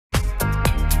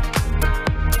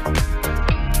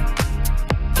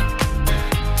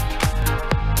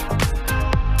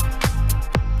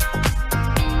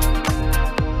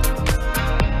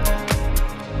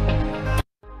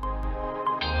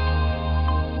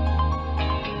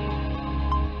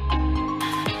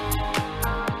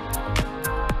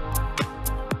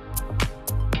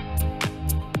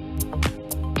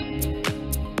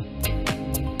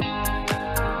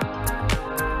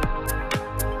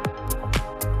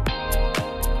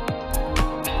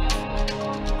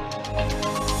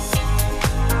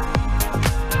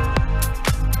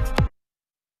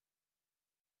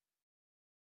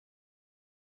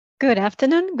Good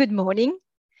afternoon, good morning,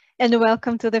 and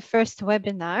welcome to the first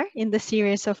webinar in the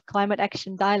series of Climate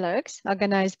Action Dialogues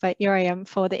organized by IRIM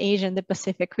for the Asia and the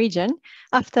Pacific region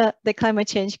after the Climate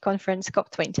Change Conference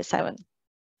COP27.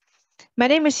 My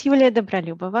name is Yulia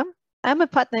Dobralubova. I'm a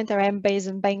partner at IRIM based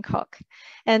in Bangkok,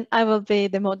 and I will be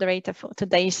the moderator for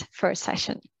today's first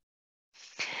session.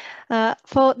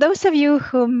 For those of you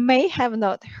who may have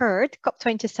not heard,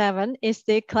 COP27 is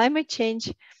the climate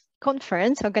change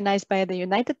conference organized by the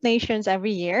United Nations every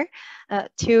year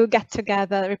to get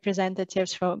together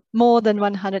representatives from more than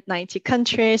 190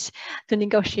 countries to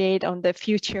negotiate on the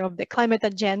future of the climate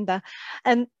agenda.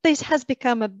 And this has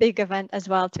become a big event as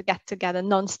well to get together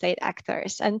non-state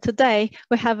actors. And today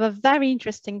we have a very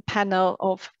interesting panel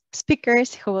of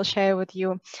speakers who will share with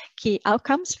you key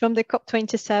outcomes from the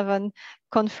COP27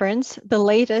 conference, the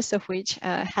latest of which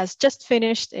has just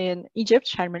finished in Egypt,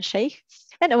 Sharm el-Sheikh,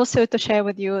 and also to share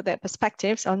with you their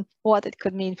perspectives on what it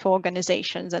could mean for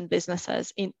organizations and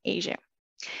businesses in Asia.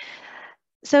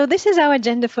 So this is our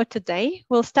agenda for today.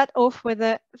 We'll start off with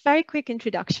a very quick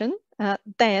introduction.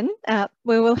 Then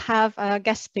we will have a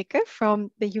guest speaker from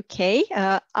the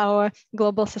UK, our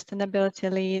global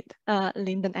sustainability lead,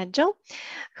 Lyndon Angel,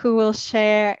 who will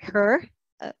share her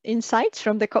insights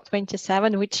from the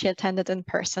COP27, which she attended in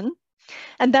person.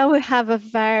 And then we have a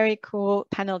very cool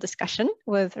panel discussion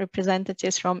with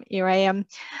representatives from IRIM,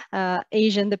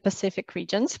 Asia and the Pacific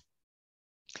regions.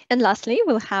 And lastly,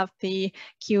 we'll have the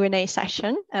Q&A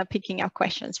session, picking up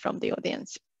questions from the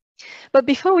audience. But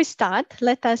before we start,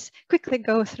 let us quickly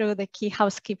go through the key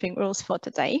housekeeping rules for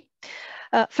today.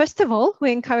 First of all,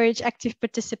 we encourage active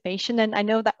participation, and I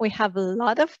know that we have a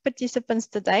lot of participants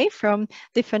today from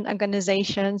different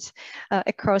organizations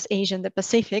across Asia and the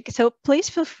Pacific. So please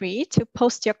feel free to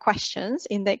post your questions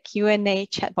in the Q&A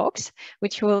chat box,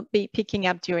 which we'll be picking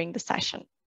up during the session.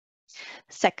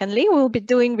 Secondly, we'll be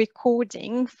doing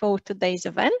recording for today's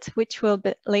event, which will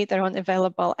be later on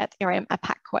available at IRIM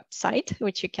APAC website,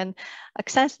 which you can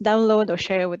access, download, or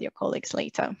share with your colleagues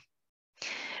later.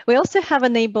 We also have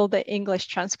enabled the English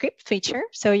transcript feature,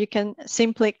 so you can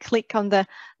simply click on the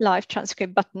live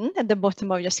transcript button at the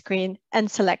bottom of your screen and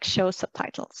select Show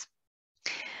Subtitles.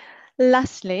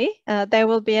 Lastly, there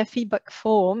will be a feedback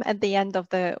form at the end of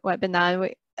the webinar.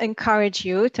 We encourage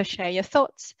you to share your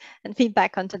thoughts and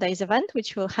feedback on today's event,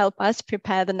 which will help us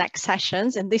prepare the next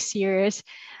sessions in this series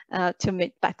to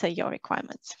meet better your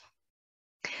requirements.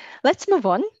 Let's move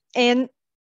on. And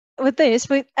with this,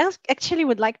 we actually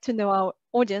would like to know our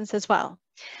audience as well.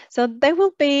 So there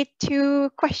will be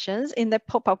two questions in the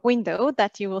pop-up window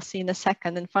that you will see in a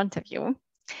second in front of you.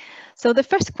 So the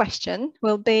first question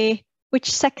will be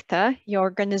which sector your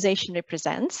organization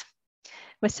represents,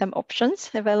 with some options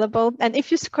available. And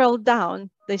if you scroll down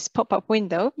this pop-up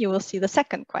window, you will see the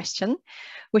second question,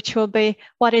 which will be,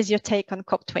 what is your take on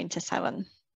COP27?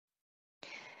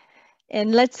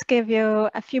 And let's give you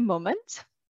a few moments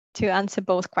to answer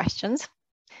both questions.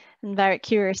 I'm very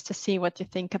curious to see what you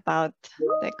think about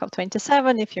the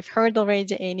COP27, if you've heard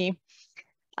already any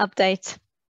updates.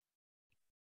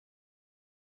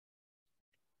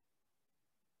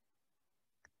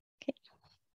 Okay.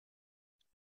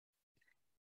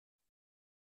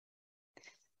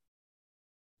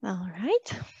 All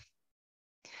right.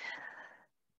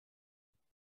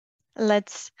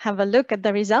 Let's have a look at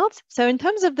the results. So in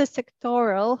terms of the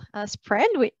sectoral spread,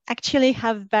 we actually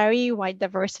have very wide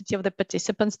diversity of the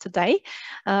participants today,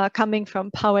 coming from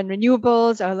power and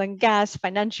renewables, oil and gas,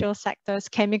 financial sectors,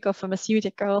 chemical,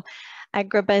 pharmaceutical,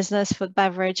 agribusiness, food,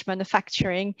 beverage,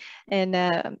 manufacturing, and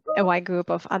a wide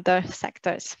group of other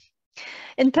sectors.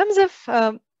 In terms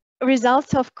of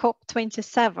results of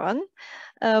COP27,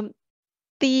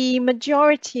 the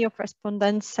majority of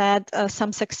respondents said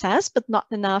some success, but not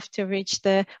enough to reach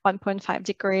the 1.5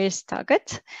 degrees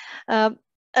target. A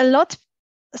lot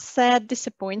said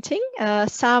disappointing.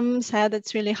 Some said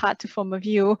it's really hard to form a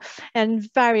view, and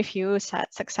very few said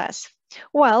success.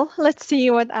 Well, let's see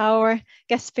what our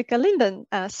guest speaker, Lyndon,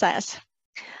 says.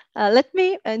 Let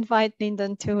me invite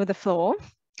Lyndon to the floor.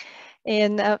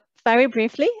 And very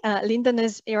briefly, Lyndon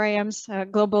is IRIM's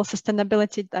Global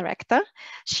Sustainability Director.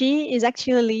 She is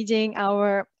actually leading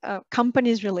our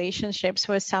company's relationships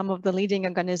with some of the leading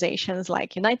organizations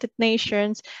like United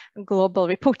Nations, Global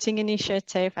Reporting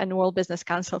Initiative, and World Business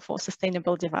Council for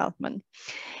Sustainable Development.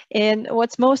 And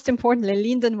what's most importantly,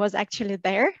 Lyndon was actually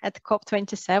there at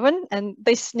COP27, and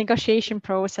this negotiation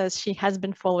process she has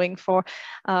been following for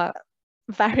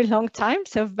very long time,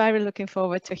 so very looking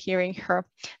forward to hearing her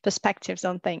perspectives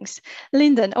on things.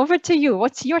 Lyndon, over to you.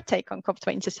 What's your take on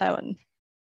COP27?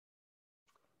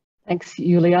 Thanks,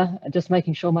 Yulia. Just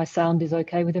making sure my sound is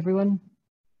okay with everyone.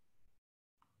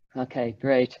 Okay,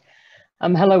 great.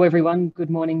 Hello, everyone. Good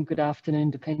morning, good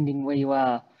afternoon, depending where you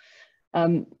are.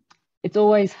 It's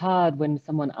always hard when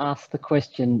someone asks the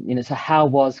question, so how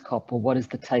was COP, or what is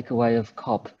the takeaway of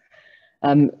COP?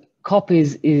 COP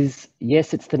is,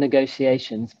 yes, it's the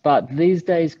negotiations, but these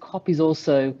days COP is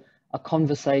also a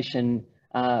conversation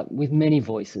with many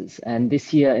voices. And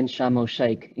this year in Sharm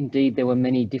el-Sheikh, indeed, there were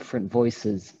many different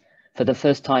voices. For the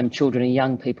first time, children and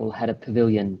young people had a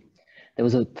pavilion. There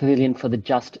was a pavilion for the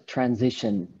just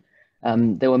transition.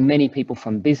 There were many people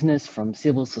from business, from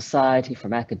civil society,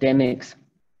 from academics,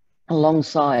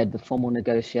 alongside the formal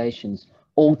negotiations,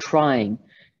 all trying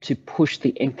to push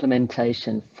the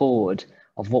implementation forward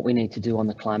of what we need to do on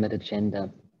the climate agenda.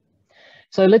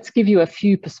 So let's give you a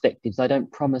few perspectives. I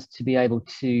don't promise to be able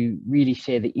to really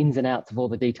share the ins and outs of all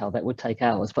the detail. That would take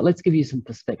hours, but let's give you some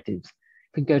perspectives.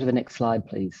 If we can go to the next slide,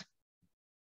 please.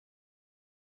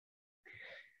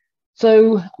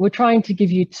 So we're trying to give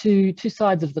you two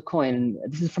sides of the coin.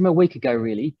 This is from a week ago,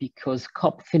 really, because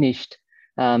COP finished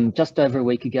just over a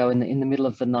week ago in the middle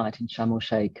of the night in Sharm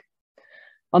el-Sheikh.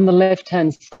 On the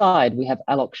left-hand side, we have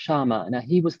Alok Sharma. Now,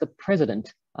 he was the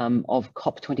president of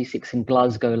COP26 in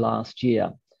Glasgow last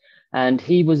year. And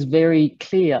he was very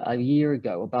clear a year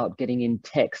ago about getting in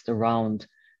text around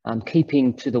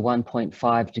keeping to the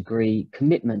 1.5 degree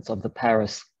commitments of the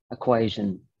Paris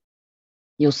equation.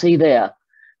 You'll see there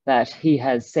that he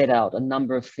has set out a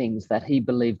number of things that he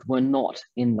believed were not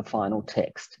in the final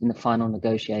text, in the final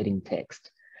negotiating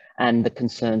text, and the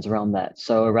concerns around that.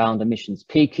 So around emissions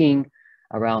peaking,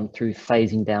 around through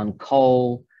phasing down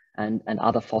coal and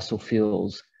other fossil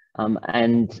fuels,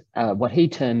 and what he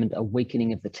termed a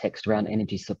weakening of the text around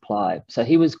energy supply. So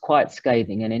he was quite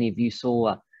scathing, and any of you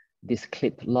saw this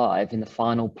clip live in the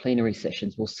final plenary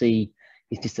sessions will see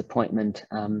his disappointment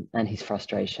and his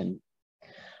frustration.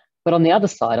 But on the other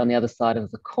side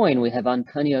of the coin, we have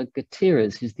Antonio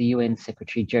Guterres, who's the UN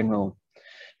Secretary General,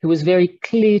 who was very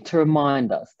clear to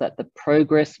remind us that the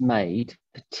progress made,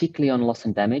 particularly on loss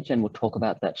and damage, and we'll talk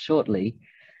about that shortly,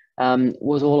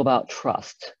 was all about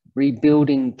trust,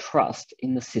 rebuilding trust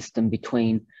in the system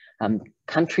between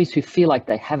countries who feel like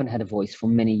they haven't had a voice for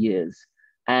many years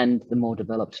and the more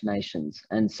developed nations.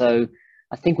 And so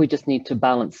I think we just need to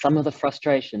balance some of the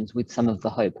frustrations with some of the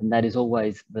hope, and that is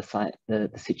always the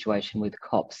situation with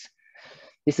COPs.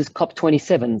 This is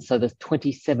COP27, so the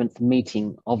 27th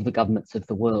meeting of the governments of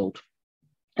the world.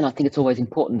 And I think it's always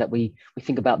important that we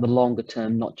think about the longer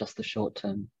term, not just the short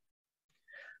term.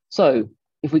 So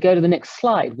if we go to the next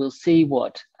slide, we'll see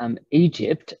what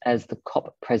Egypt, as the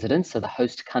COP president, so the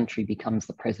host country becomes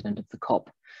the president of the COP,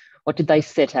 what did they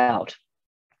set out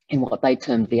in what they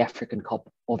termed the African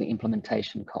COP or the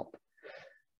implementation COP?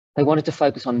 They wanted to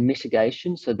focus on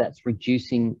mitigation, so that's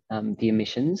reducing the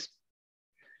emissions,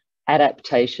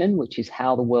 adaptation, which is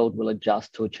how the world will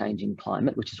adjust to a changing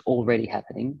climate, which is already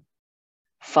happening,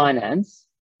 finance,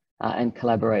 and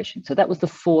collaboration. So that was the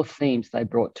four themes they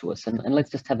brought to us. And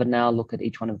let's just have a now look at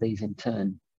each one of these in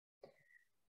turn.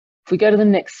 If we go to the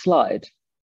next slide,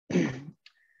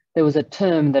 there was a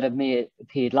term that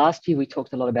appeared last year. We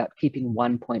talked a lot about keeping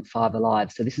 1.5 alive.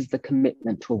 So this is the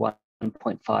commitment to a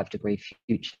 1.5 degree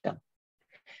future.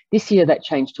 This year, that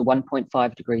changed to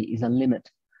 1.5 degree is a limit,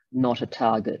 not a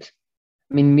target.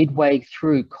 I mean, midway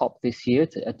through COP this year,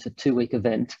 it's a 2-week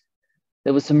event,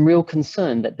 there was some real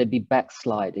concern that there'd be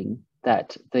backsliding,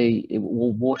 that the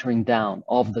watering down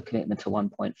of the commitment to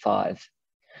 1.5.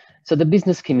 So the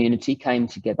business community came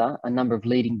together, a number of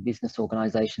leading business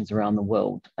organizations around the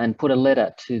world, and put a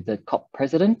letter to the COP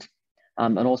president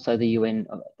and also the UN,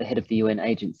 the head of the UN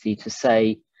agency, to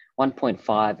say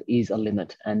 1.5 is a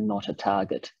limit and not a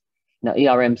target. Now,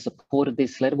 ERM supported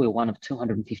this letter. We were one of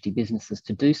 250 businesses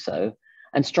to do so,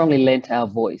 and strongly lent our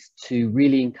voice to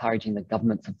really encouraging the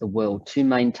governments of the world to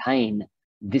maintain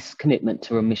this commitment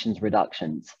to emissions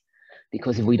reductions.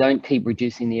 Because if we don't keep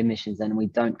reducing the emissions and we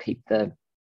don't keep the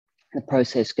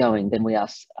process going, then we are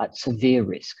at severe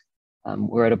risk.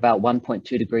 We're at about 1.2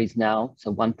 degrees now,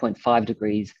 so 1.5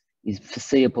 degrees is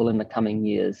foreseeable in the coming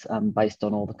years based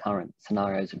on all the current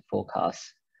scenarios and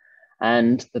forecasts.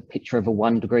 And the picture of a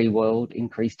 1 degree world,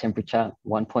 increased temperature,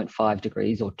 1.5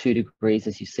 degrees or 2 degrees,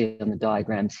 as you see on the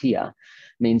diagrams here,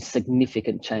 means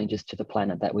significant changes to the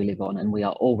planet that we live on. And we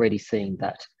are already seeing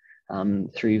that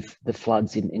through the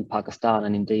floods in Pakistan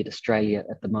and indeed Australia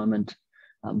at the moment,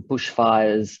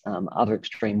 bushfires, other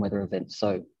extreme weather events.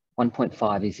 So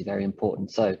 1.5 is very important.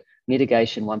 So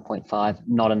mitigation 1.5,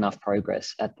 not enough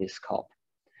progress at this COP.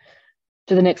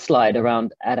 To the next slide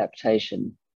around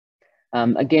adaptation.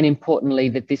 Again, importantly,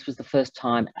 that this was the first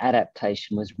time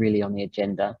adaptation was really on the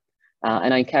agenda.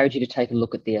 And I encourage you to take a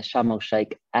look at the Sharm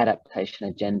el-Sheikh Adaptation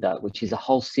Agenda, which is a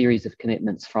whole series of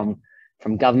commitments from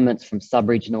governments, from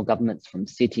sub-regional governments, from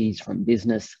cities, from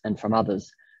business, and from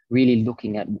others, really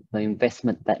looking at the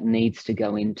investment that needs to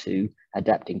go into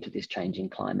adapting to this changing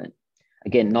climate.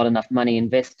 Again, not enough money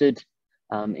invested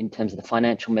in terms of the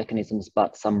financial mechanisms,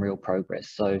 but some real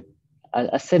progress. So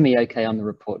a semi-okay on the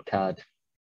report card.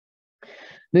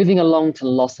 Moving along to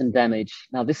loss and damage.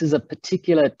 Now, this is a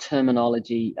particular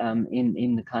terminology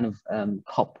in the kind of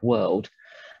COP world,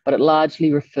 but it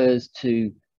largely refers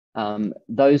to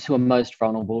those who are most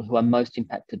vulnerable, who are most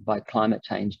impacted by climate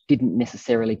change, didn't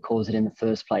necessarily cause it in the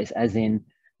first place, as in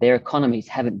their economies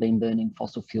haven't been burning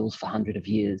fossil fuels for hundreds of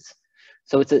years.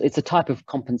 So it's a type of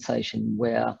compensation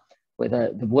where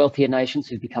the wealthier nations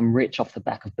who've become rich off the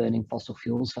back of burning fossil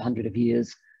fuels for hundreds of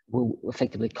years will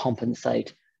effectively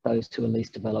compensate those who are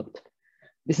least developed.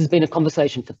 This has been a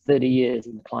conversation for 30 years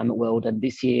in the climate world, and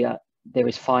this year there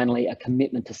is finally a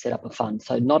commitment to set up a fund.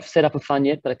 So not set up a fund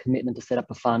yet, but a commitment to set up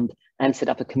a fund and set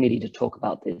up a committee to talk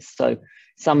about this. So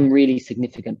some really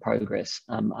significant progress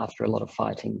after a lot of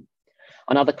fighting.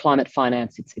 On other climate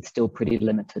finance, it's still pretty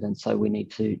limited, and so we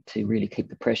need to really keep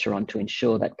the pressure on to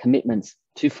ensure that commitments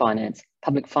to finance,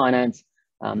 public finance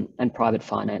and private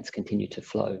finance continue to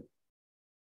flow.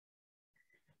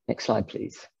 Next slide,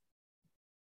 please.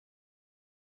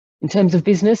 In terms of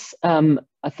business,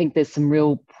 I think there's some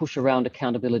real push around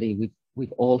accountability.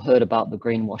 We've all heard about the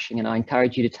greenwashing, and I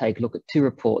encourage you to take a look at two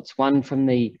reports, one from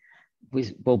the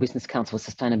World Business Council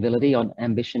for Sustainability on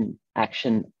ambition,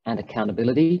 action and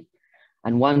accountability,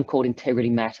 and one called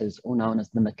Integrity Matters, or known as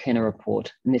the McKenna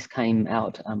Report. And this came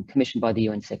out commissioned by the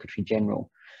UN Secretary General,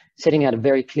 setting out a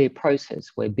very clear process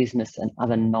where business and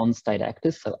other non-state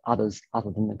actors, so others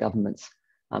other than the governments,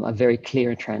 are very clear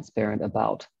and transparent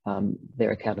about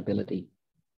their accountability.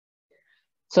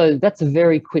 So that's a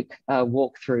very quick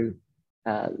walk through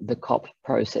the COP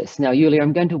process. Now, Yulia,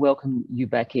 I'm going to welcome you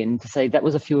back in to say that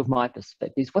was a few of my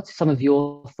perspectives. What's some of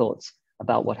your thoughts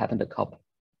about what happened at COP?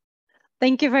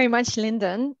 Thank you very much,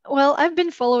 Lyndon. Well, I've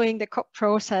been following the COP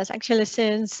process actually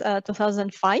since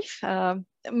 2005.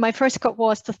 My first COP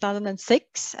was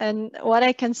 2006. And what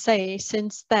I can say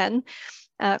since then,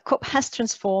 COP has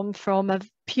transformed from a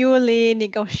purely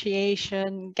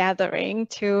negotiation gathering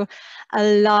to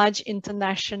a large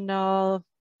international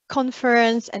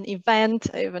conference, an event,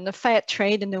 even a fair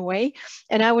trade in a way.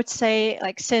 And I would say,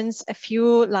 like, since a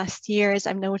few last years,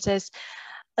 I've noticed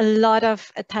a lot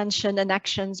of attention and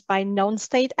actions by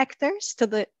non-state actors, to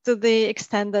the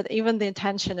extent that even the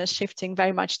attention is shifting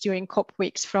very much during COP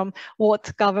weeks from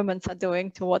what governments are doing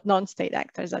to what non-state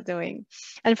actors are doing.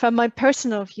 And from my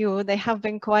personal view, there have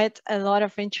been quite a lot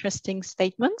of interesting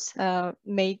statements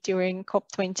made during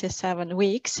COP27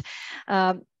 weeks,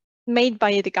 made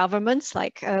by the governments,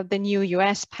 like the new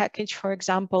US package, for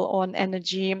example, on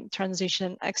energy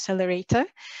transition accelerator.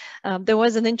 There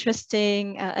was an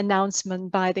interesting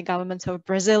announcement by the governments of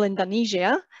Brazil,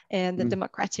 Indonesia, and the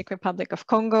Democratic Republic of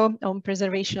Congo on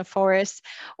preservation of forests,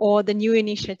 or the new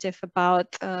initiative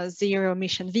about zero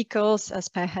emission vehicles,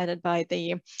 spearheaded by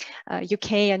the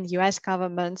UK and US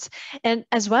governments, and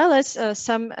as well as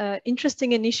some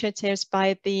interesting initiatives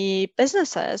by the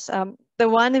businesses. The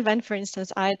one event, for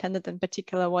instance, I attended in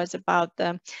particular was about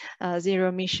the zero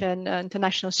emission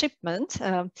international shipment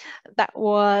that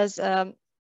was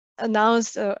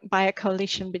announced by a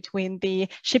coalition between the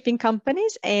shipping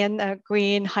companies and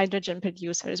green hydrogen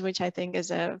producers, which I think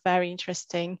is a very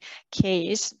interesting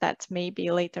case that may be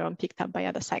later on picked up by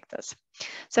other sectors.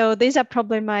 So these are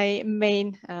probably my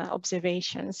main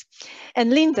observations. And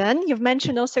Lyndon, you've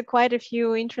mentioned also quite a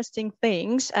few interesting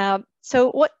things. So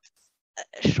what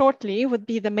shortly would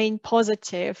be the main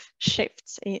positive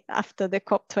shifts after the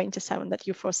COP27 that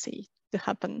you foresee to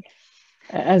happen?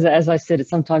 As I said,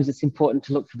 sometimes it's important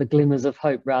to look for the glimmers of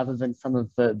hope rather than some of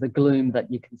the gloom that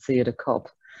you can see at a COP.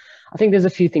 I think there's a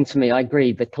few things for me. I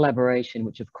agree, the collaboration,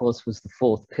 which of course was the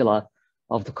fourth pillar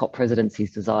of the COP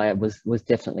presidency's desire, was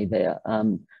definitely there.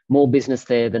 More business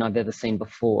there than I've ever seen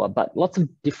before, but lots of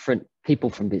different people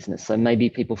from business. So maybe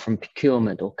people from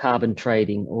procurement or carbon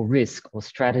trading or risk or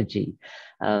strategy,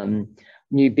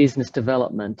 new business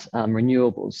development,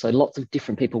 renewables. So lots of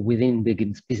different people within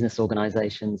big business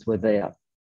organizations were there.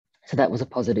 So that was a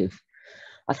positive.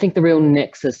 I think the real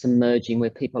nexus emerging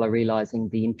where people are realizing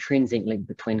the intrinsic link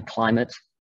between climate,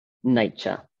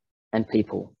 nature, and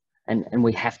people. And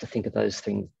we have to think of those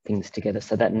things together.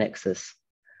 So that nexus.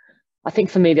 I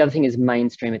think for me, the other thing is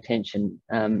mainstream attention.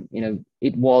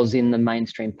 It was in the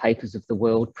mainstream papers of the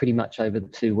world pretty much over the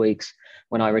 2 weeks.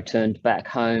 When I returned back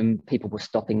home, people were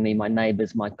stopping me, my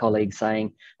neighbours, my colleagues,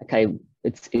 saying, okay,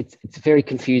 it's very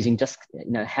confusing. Just,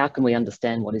 you know, how can we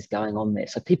understand what is going on there?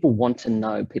 So people want to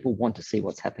know, people want to see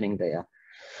what's happening there.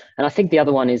 And I think the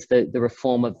other one is the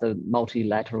reform of the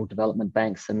multilateral development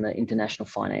banks and the international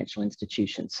financial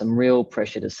institutions. Some real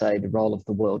pressure to say the role of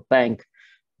the World Bank,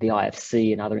 the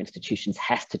IFC and other institutions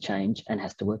has to change and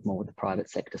has to work more with the private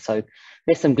sector. So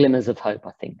there's some glimmers of hope,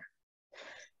 I think.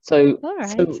 So, All right.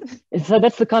 so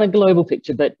that's the kind of global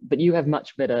picture, but you have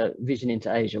much better vision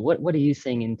into Asia. What are you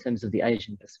seeing in terms of the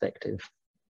Asian perspective?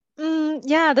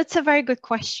 Yeah, that's a very good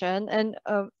question. And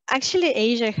actually,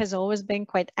 Asia has always been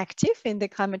quite active in the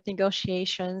climate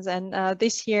negotiations, and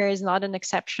this year is not an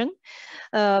exception.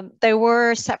 There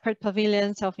were separate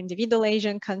pavilions of individual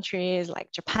Asian countries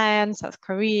like Japan, South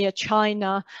Korea,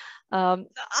 China.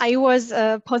 I was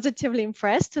positively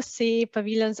impressed to see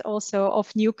pavilions also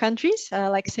of new countries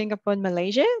like Singapore and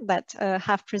Malaysia that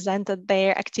have presented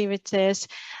their activities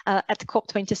at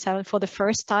COP27 for the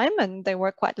first time. And there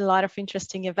were quite a lot of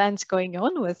interesting events going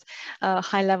on with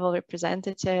high-level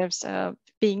representatives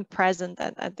being present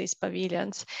at these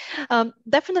pavilions.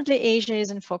 Definitely Asia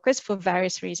is in focus for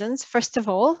various reasons. First of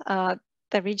all,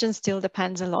 the region still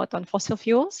depends a lot on fossil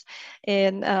fuels.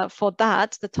 And for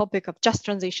that, the topic of just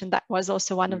transition, that was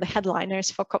also one of the headliners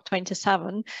for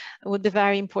COP27, would be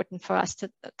very important for us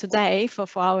today for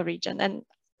our region. And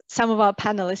some of our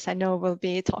panelists, I know, will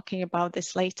be talking about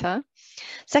this later.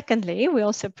 Secondly, we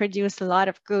also produce a lot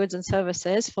of goods and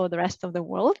services for the rest of the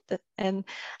world. And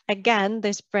again,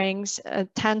 this brings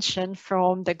attention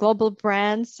from the global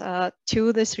brands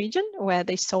to this region where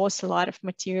they source a lot of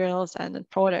materials and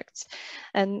products.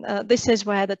 And this is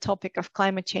where the topic of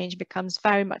climate change becomes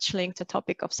very much linked to the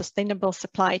topic of sustainable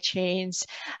supply chains,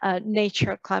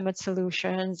 nature climate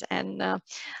solutions, and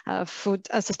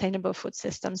sustainable food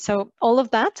systems. So all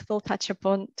of that we'll touch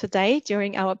upon today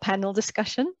during our panel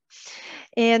discussion.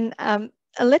 And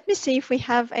let me see if we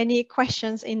have any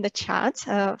questions in the chat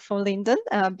for Lyndon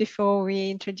before we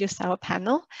introduce our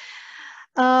panel.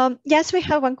 Yes, we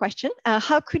have one question.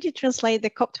 How could you translate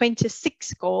the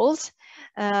COP26 goals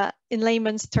in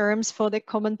layman's terms for the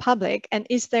common public? And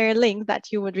is there a link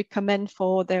that you would recommend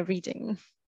for their reading?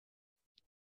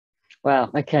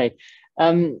 Wow, okay.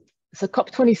 So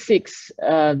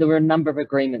COP26, there were a number of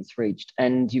agreements reached,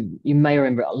 and you may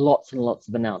remember lots and lots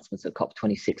of announcements at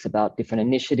COP26 about different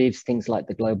initiatives, things like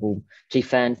the global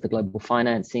GFANZ, the Global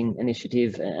Financing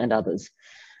Initiative, and others.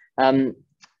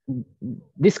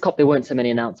 This COP, there weren't so many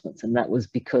announcements, and that was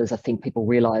because I think people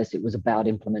realized it was about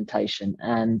implementation.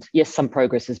 And yes, some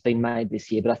progress has been made this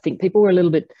year, but I think people were a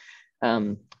little bit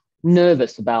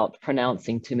nervous about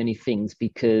pronouncing too many things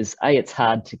because A, it's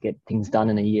hard to get things done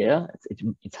in a year.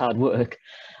 It's hard work.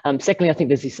 Secondly, I think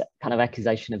there's this kind of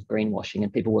accusation of greenwashing,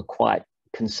 and people were quite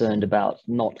concerned about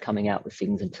not coming out with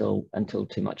things until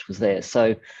too much was there.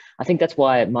 So I think that's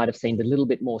why it might have seemed a little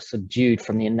bit more subdued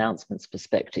from the announcements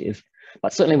perspective.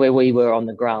 But certainly where we were on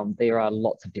the ground, there are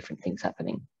lots of different things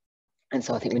happening. And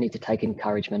so I think we need to take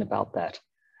encouragement about that.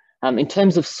 In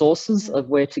terms of sources of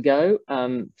where to go,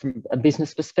 from a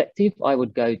business perspective, I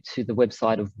would go to the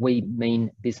website of We Mean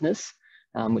Business,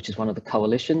 which is one of the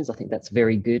coalitions. I think that's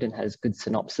very good and has good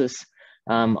synopsis.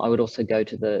 I would also go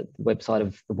to the website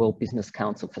of the World Business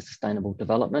Council for Sustainable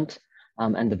Development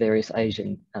and the various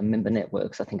Asian member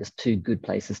networks. I think it's two good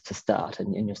places to start,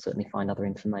 and you'll certainly find other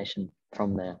information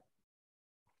from there.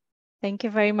 Thank you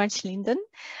very much, Lyndon.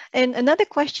 And another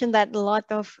question that a lot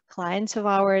of clients of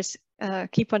ours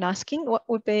keep on asking, what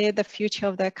would be the future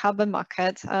of the carbon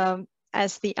market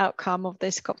as the outcome of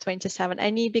this COP27?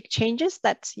 Any big changes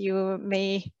that you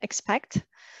may expect?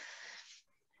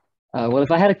 Well,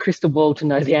 if I had a crystal ball to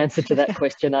know the answer to that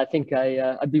question, I think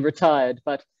I'd be retired.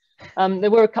 But there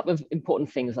were a couple of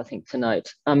important things, I think, to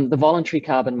note. The voluntary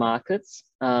carbon markets,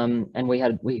 and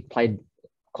we played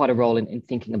quite a role in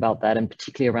thinking about that, and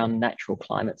particularly around natural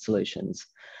climate solutions.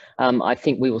 I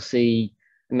think we will see,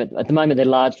 at the moment, they're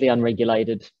largely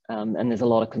unregulated, and there's a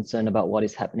lot of concern about what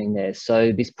is happening there.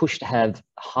 So this push to have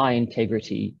high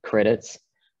integrity credits,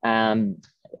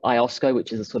 IOSCO,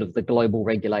 which is a sort of the global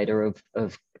regulator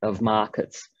of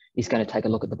markets, is going to take a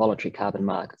look at the voluntary carbon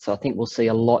market. So I think we'll see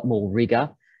a lot more rigor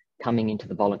coming into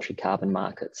the voluntary carbon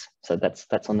markets. So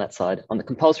that's on that side. On the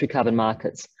compulsory carbon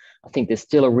markets, I think there's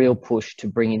still a real push to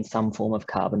bring in some form of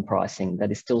carbon pricing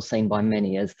that is still seen by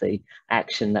many as the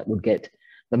action that would get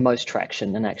the most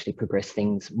traction and actually progress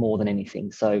things more than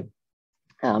anything. So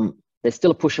there's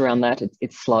still a push around that.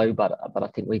 It's slow, but I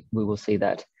think we will see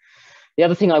that. The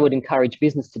other thing I would encourage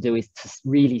business to do is to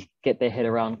really get their head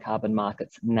around carbon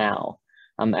markets now.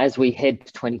 As we head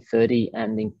to 2030,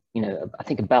 and I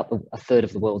think about a third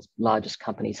of the world's largest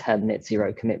companies have net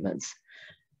zero commitments.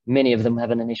 many of them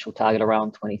have an initial target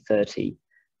around 2030.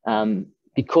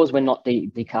 Because we're not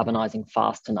decarbonising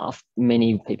fast enough,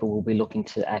 many people will be looking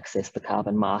to access the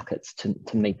carbon markets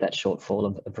to meet that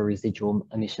shortfall of residual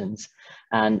emissions.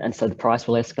 And so the price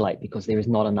will escalate because there is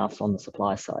not enough on the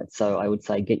supply side. So I would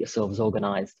say get yourselves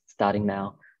organised starting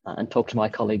now and talk to my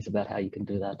colleagues about how you can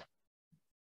do that.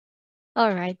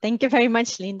 All right, thank you very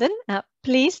much, Lyndon.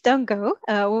 Please don't go.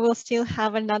 We will still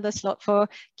have another slot for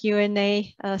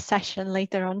Q&A session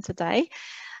later on today.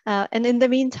 And in the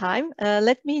meantime,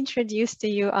 let me introduce to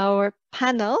you our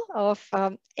panel of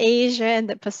Asia and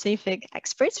the Pacific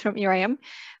experts from ERM,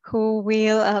 who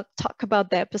will talk about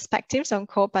their perspectives on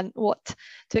COP and what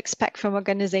to expect from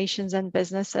organizations and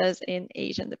businesses in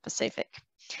Asia and the Pacific.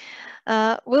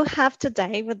 We'll have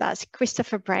today with us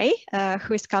Christopher Bray,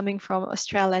 who is coming from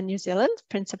Australia and New Zealand,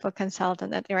 Principal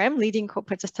Consultant at ERM, leading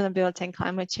corporate sustainability and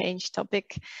climate change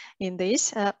topic in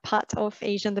this part of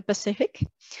Asia and the Pacific.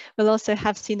 We'll also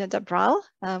have Sina Dabral,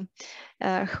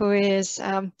 who is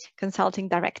Consulting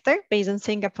Director based in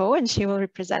Singapore, and she will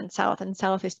represent South and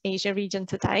Southeast Asia region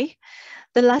today.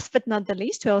 The last but not the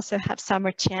least, we also have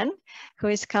Summer Chen, who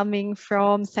is coming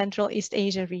from Central East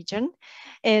Asia region.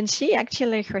 And she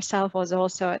actually herself was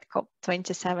also at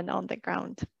COP27 on the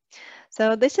ground.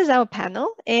 So this is our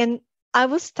panel. And I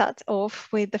will start off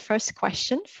with the first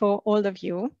question for all of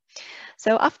you.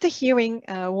 So after hearing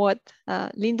what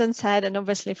Lyndon said and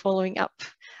obviously following up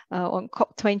on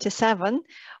COP27,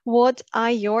 what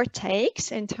are your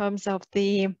takes in terms of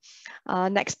the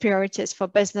next priorities for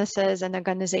businesses and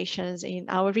organizations in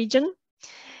our region?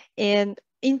 And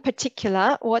in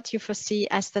particular, what you foresee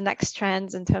as the next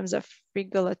trends in terms of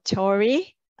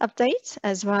regulatory updates,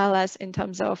 as well as in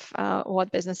terms of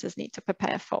what businesses need to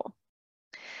prepare for.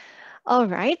 All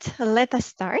right, let us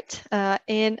start.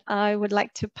 And I would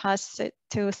like to pass it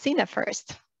to Sina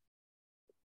first.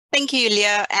 Thank you,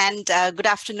 Yulia, and good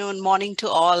afternoon, morning to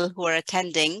all who are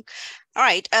attending. All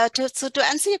right, so to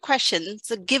answer your question,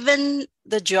 so given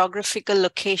the geographical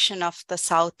location of the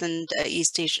South and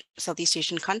Southeast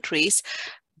Asian countries,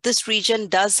 this region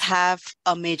does have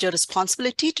a major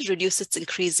responsibility to reduce its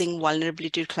increasing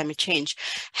vulnerability to climate change.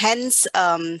 Hence,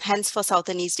 for South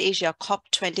and East Asia,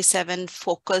 COP27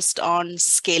 focused on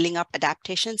scaling up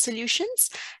adaptation solutions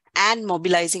and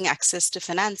mobilizing access to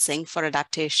financing for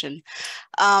adaptation.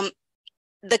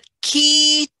 The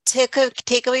key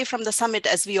takeaway from the summit,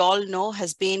 as we all know,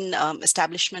 has been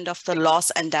establishment of the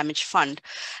Loss and Damage Fund.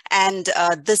 And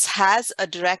this has a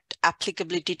direct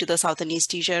applicability to the South and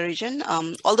East Asia region.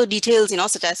 Although details,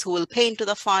 such as who will pay into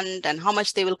the fund and how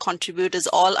much they will contribute is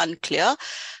all unclear.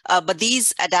 But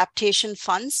these adaptation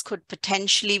funds could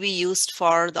potentially be used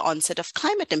for the onset of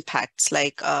climate impacts,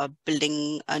 like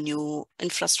building a new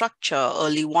infrastructure,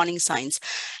 early warning signs.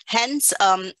 Hence,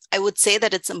 I would say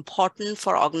that it's important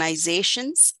for organizations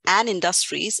and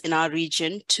industries in our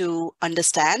region to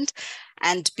understand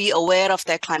and be aware of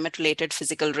their climate-related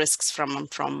physical risks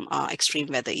from extreme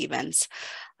weather events.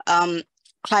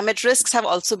 Climate risks have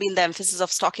also been the emphasis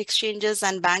of stock exchanges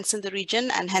and banks in the region,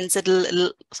 and hence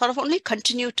it'll sort of only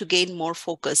continue to gain more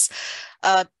focus.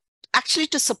 Actually,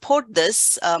 to support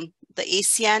this, the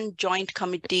ASEAN Joint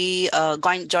Committee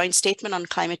Joint Statement on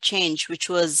Climate Change, which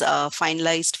was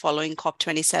finalized following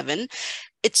COP27,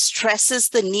 it stresses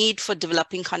the need for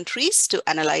developing countries to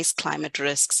analyze climate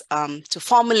risks, to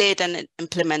formulate and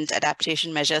implement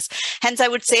adaptation measures. Hence, I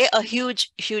would say a huge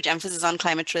emphasis on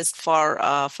climate risk for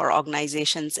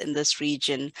organizations in this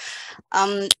region.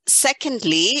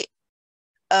 Secondly,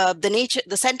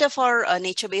 the Center for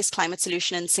Nature-Based Climate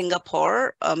Solution in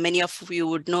Singapore, many of you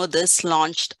would know this,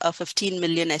 launched a 15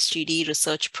 million SGD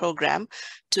research program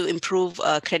to improve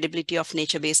credibility of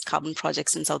nature-based carbon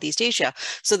projects in Southeast Asia.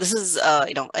 So this is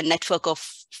a network of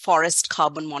forest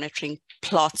carbon monitoring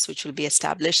plots which will be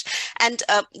established. And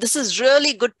this is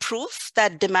really good proof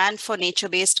that demand for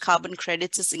nature-based carbon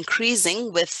credits is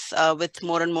increasing with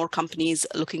more and more companies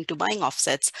looking to buying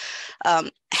offsets.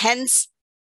 Hence,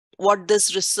 what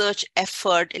this research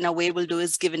effort in a way will do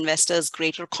is give investors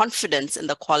greater confidence in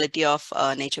the quality of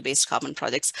nature-based carbon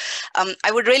projects.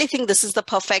 I would really think this is the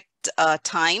perfect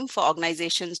time for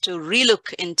organizations to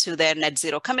relook into their net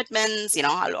zero commitments,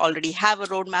 already have a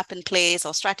roadmap in place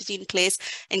or strategy in place,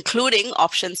 including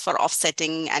options for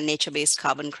offsetting and nature-based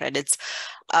carbon credits.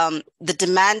 The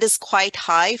demand is quite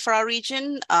high for our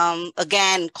region.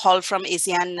 Again, call from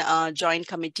ASEAN Joint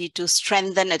Committee to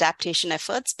strengthen adaptation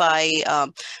efforts by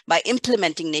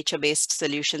implementing nature-based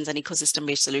solutions and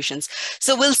ecosystem-based solutions.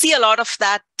 So we'll see a lot of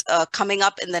that coming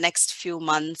up in the next few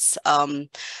months.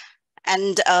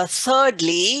 And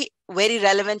thirdly, very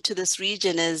relevant to this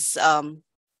region is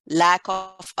lack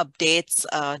of updates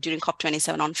during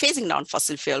COP27 on phasing down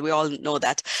fossil fuel. We all know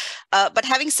that. But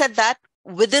having said that,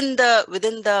 within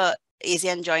the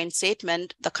ASEAN joint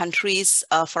statement, the countries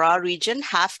for our region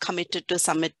have committed to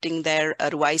submitting their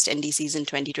revised NDCs in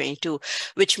 2022,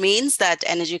 which means that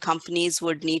energy companies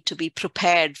would need to be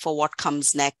prepared for what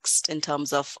comes next in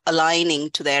terms of aligning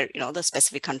to their, the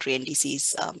specific country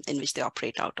NDCs in which they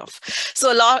operate out of.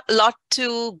 So a lot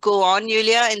to go on,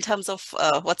 Yulia, in terms of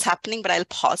what's happening, but I'll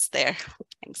pause there.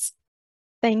 Thanks.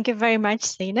 Thank you very much,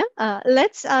 Sina.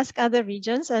 Let's ask other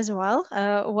regions as well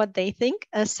what they think.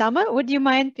 Summer, would you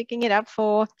mind picking it up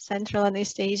for Central and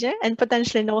East Asia and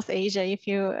potentially North Asia if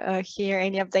you hear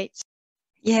any updates?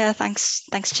 Yeah, thanks,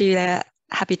 Julia.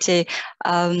 Happy to.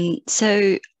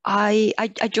 So I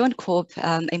joined CORP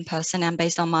in person, and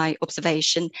based on my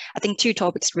observation, I think two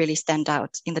topics really stand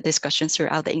out in the discussions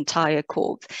throughout the entire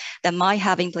CORP that might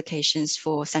have implications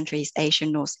for Central East Asia,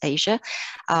 North Asia.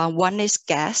 One is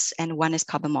gas and one is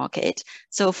carbon market.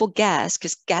 So for gas,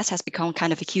 because gas has become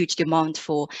kind of a huge demand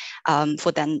for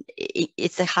them,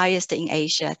 it's the highest in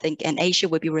Asia, I think, and Asia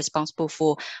will be responsible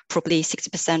for probably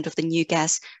 60% of the new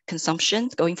gas consumption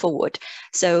going forward.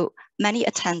 So many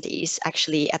attendees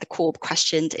actually at the CORP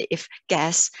questioned if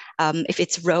gas, if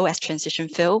its role as transition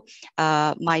fuel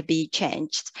might be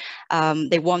changed.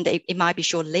 They wonder it might be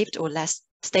short-lived or less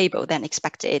stable than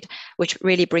expected, which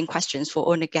really bring questions for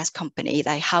oil and gas company,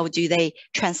 like how do they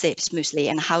transit smoothly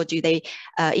and how do they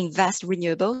invest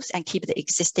renewables and keep the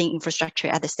existing infrastructure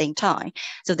at the same time.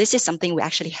 So this is something we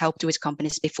actually helped with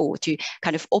companies before to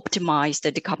kind of optimize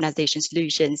the decarbonization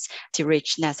solutions to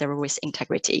reach net zero risk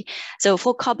integrity. So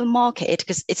for carbon market,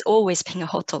 because it's always been a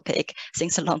hot topic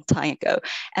since a long time ago,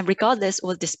 and regardless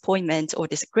of disappointment or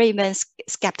disagreements,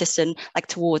 skepticism like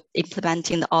toward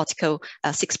implementing the Article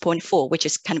 6.4, which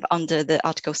is kind of under the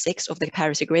Article 6 of the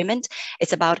Paris Agreement.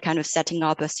 It's about kind of setting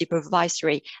up a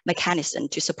supervisory mechanism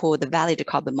to support the valid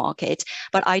carbon market.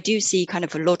 But I do see kind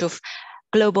of a lot of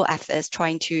global efforts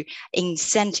trying to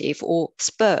incentive or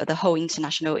spur the whole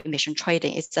international emission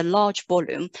trading. It's a large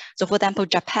volume. So for example,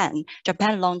 Japan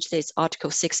launched its Article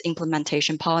 6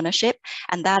 implementation partnership,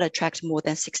 and that attracts more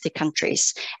than 60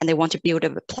 countries. And they want to build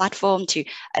a platform to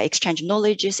exchange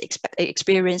knowledge,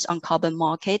 experience on carbon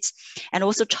markets. And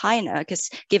also China, because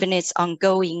given its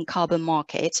ongoing carbon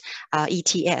market,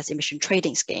 ETS, emission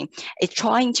trading scheme, it's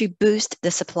trying to boost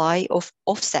the supply of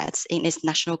offsets in its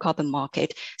national carbon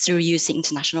market through using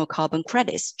international carbon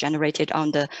credits generated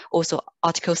under also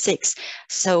Article 6.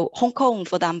 So Hong Kong,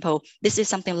 for example, this is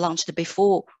something launched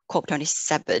before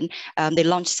COP27. They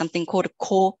launched something called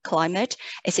Core Climate.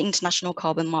 It's an international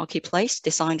carbon marketplace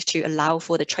designed to allow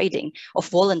for the trading of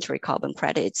voluntary carbon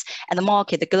credits. And the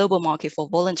market, the global market for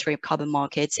voluntary carbon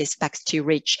markets is expected to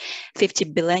reach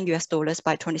 $50 billion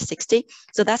by 2060.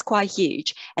 So that's quite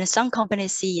huge. And some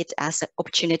companies see it as an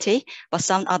opportunity, but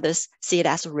some others see it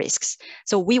as risks.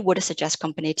 So we would suggest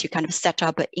companies to kind of set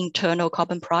up an internal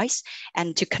carbon price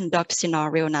and to conduct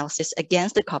scenario analysis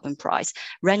against the carbon price,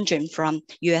 ranging from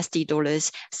USD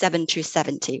dollars 7 to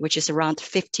 70, which is around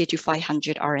 50 to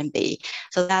 500 RMB.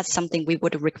 So that's something we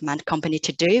would recommend company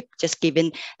to do, just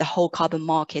given the whole carbon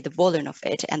market, the volume of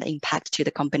it, and the impact to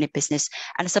the company business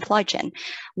and the supply chain.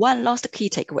 One last key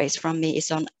takeaways from me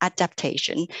is on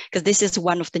adaptation, because this is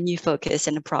one of the new focus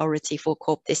and the priority for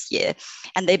COP this year.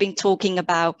 And they've been talking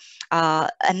about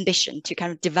ambition to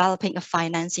kind of developing a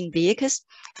financing vehicles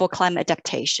for climate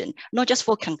adaptation, not just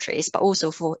for countries, but also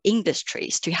for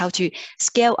industries to how to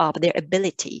scale up their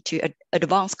ability to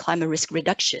advance climate risk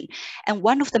reduction. And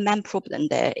one of the main problems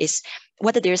there is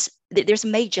whether there's a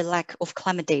major lack of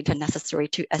climate data necessary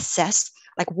to assess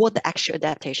like what the actual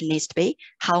adaptation needs to be,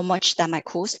 how much that might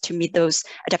cost to meet those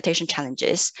adaptation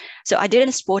challenges. So I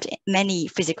didn't support many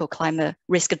physical climate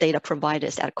risk data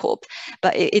providers at COP,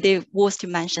 but it was to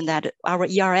mention that our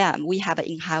ERM, we have an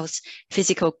in-house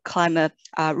physical climate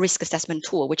risk assessment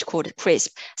tool, which is called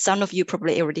CRISP. Some of you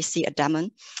probably already see a demo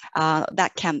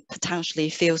that can potentially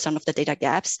fill some of the data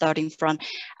gaps, starting from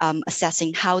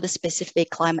assessing how the specific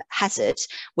climate hazards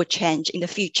would change in the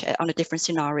future under different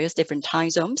scenarios, different time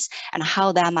zones, and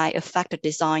how that might affect the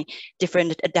design,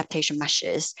 different adaptation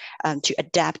measures to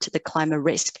adapt to the climate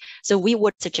risk. So we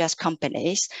would suggest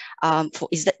companies,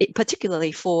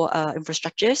 particularly for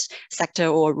infrastructures sector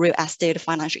or real estate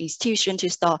financial institution, to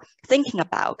start thinking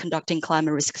about conducting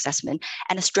climate risk assessment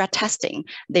and stress testing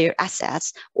their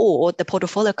assets or the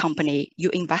portfolio company you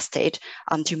invested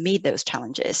to meet those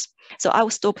challenges. So I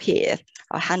will stop here.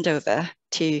 I'll hand over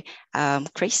to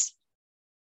Chris.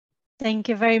 Thank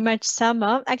you very much,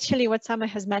 Sama. Actually, what Sama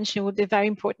has mentioned would be very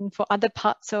important for other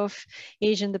parts of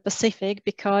Asia and the Pacific,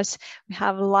 because we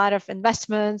have a lot of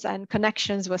investments and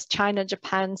connections with China,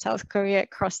 Japan, South Korea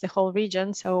across the whole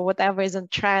region. So whatever is a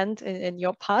trend in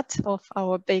your part of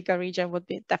our bigger region would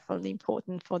be definitely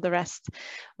important for the rest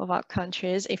of our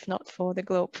countries, if not for the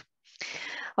globe.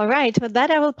 All right, with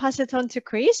that, I will pass it on to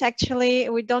Chris. Actually,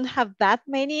 we don't have that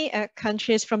many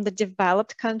countries from the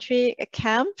developed country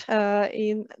camp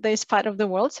in this part of the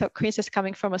world. So Chris is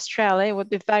coming from Australia. It would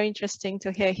be very interesting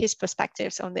to hear his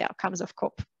perspectives on the outcomes of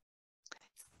COP.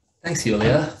 Thanks,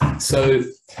 Julia. So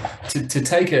to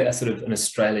take a sort of an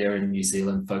Australia and New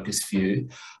Zealand focused view,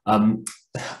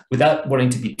 without wanting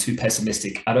to be too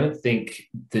pessimistic, I don't think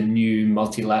the new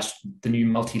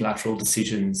multilateral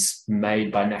decisions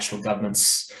made by national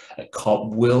governments at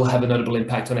COP will have a notable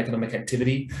impact on economic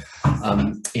activity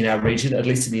in our region, at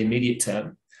least in the immediate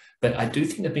term. But I do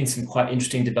think there have been some quite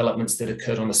interesting developments that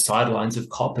occurred on the sidelines of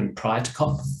COP and prior to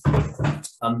COP.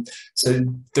 So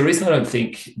the reason I don't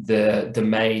think the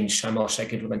main Sharm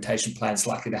el-Sheikh implementation plan is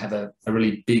likely to have a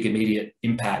really big immediate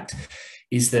impact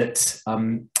is that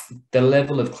the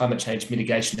level of climate change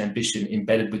mitigation ambition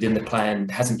embedded within the plan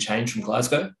hasn't changed from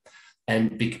Glasgow.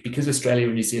 And because Australia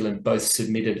and New Zealand both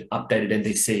submitted updated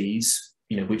NDCs,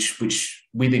 which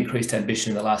with increased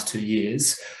ambition in the last 2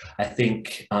 years, I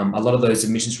think a lot of those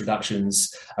emissions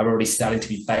reductions are already starting to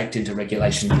be baked into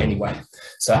regulation anyway.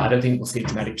 So I don't think we'll see a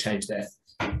dramatic change there.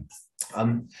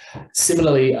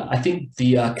 Similarly, I think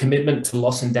the commitment to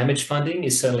loss and damage funding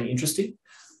is certainly interesting.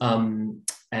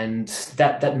 And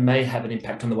that may have an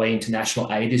impact on the way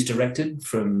international aid is directed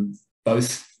from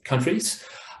both countries.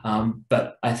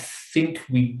 But I think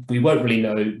we won't really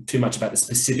know too much about the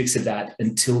specifics of that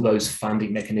until those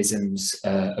funding mechanisms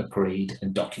are agreed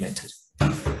and documented.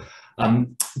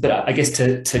 But I guess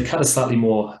to cut a slightly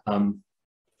more,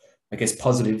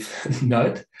 positive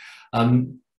note,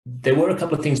 there were a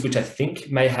couple of things which I think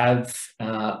may have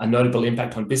a notable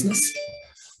impact on business.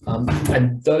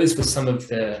 And those were some of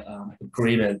the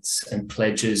agreements and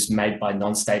pledges made by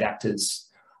non-state actors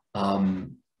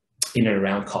in and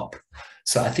around COP.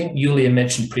 So I think Julia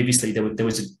mentioned previously there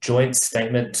was a joint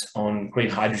statement on green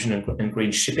hydrogen and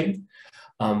green shipping,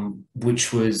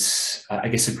 which was,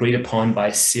 agreed upon by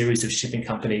a series of shipping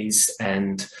companies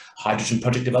and hydrogen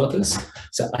project developers.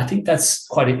 So I think that's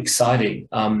quite exciting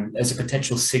as a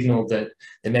potential signal that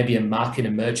there may be a market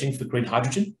emerging for green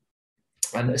hydrogen.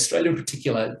 And Australia in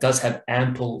particular does have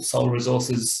ample solar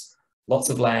resources, lots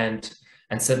of land,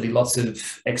 and certainly lots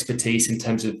of expertise in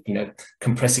terms of,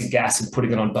 compressing gas and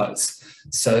putting it on boats.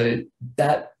 So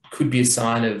that could be a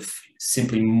sign of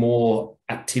simply more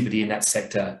activity in that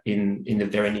sector in the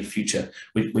very near future,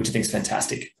 which I think is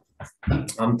fantastic.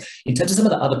 In terms of some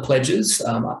of the other pledges,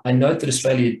 I note that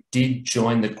Australia did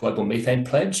join the Global Methane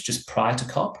Pledge just prior to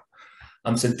COP.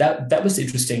 So that was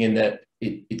interesting in that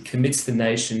it commits the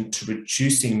nation to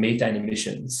reducing methane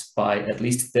emissions by at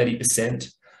least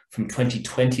 30% from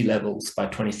 2020 levels by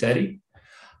 2030.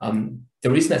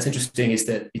 The reason that's interesting is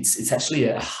that it's actually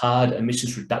a hard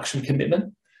emissions reduction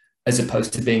commitment as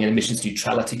opposed to being an emissions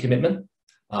neutrality commitment.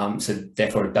 So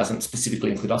therefore it doesn't specifically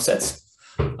include offsets.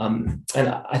 And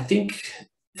I think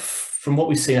from what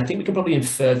we've seen, I think we can probably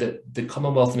infer that the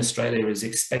Commonwealth and Australia is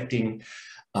expecting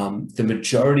the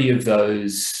majority of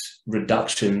those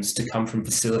reductions to come from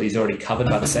facilities already covered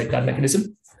by the safeguard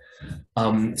mechanism.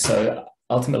 So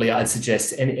ultimately, I'd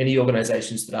suggest any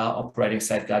organisations that are operating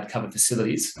safeguard covered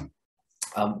facilities,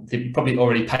 they're probably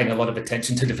already paying a lot of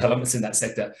attention to developments in that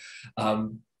sector.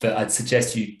 But I'd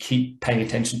suggest you keep paying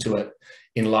attention to it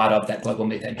in light of that Global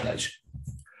Methane Pledge.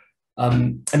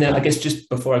 And then I guess just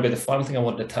before I go, the final thing I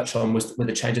wanted to touch on were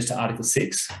the changes to Article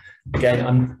 6.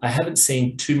 Again, I haven't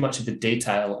seen too much of the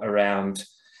detail around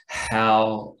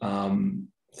how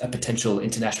a potential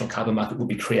international carbon market will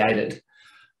be created.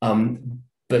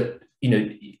 But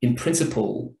in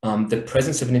principle, the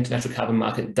presence of an international carbon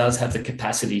market does have the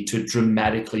capacity to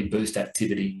dramatically boost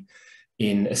activity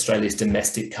in Australia's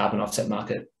domestic carbon offset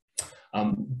market.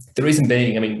 The reason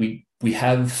being, we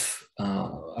have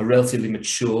a relatively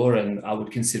mature and I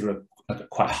would consider a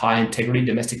quite high integrity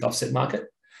domestic offset market.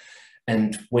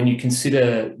 And when you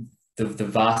consider the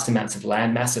vast amounts of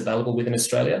land mass available within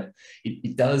Australia,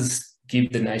 it does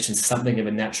give the nation something of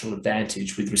a natural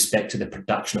advantage with respect to the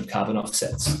production of carbon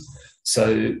offsets.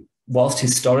 So whilst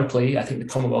historically, I think the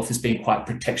Commonwealth has been quite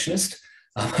protectionist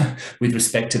with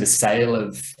respect to the sale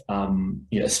of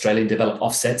Australian developed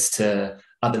offsets to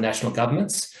other national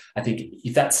governments, I think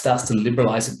if that starts to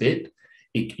liberalise a bit,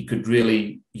 it could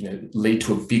really lead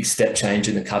to a big step change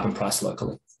in the carbon price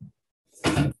locally.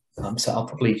 So I'll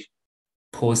probably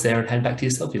pause there and hand back to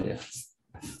yourself, Julia.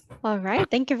 All right,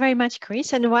 thank you very much,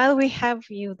 Chris. And while we have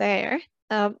you there,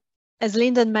 as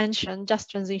Lyndon mentioned, just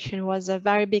transition was a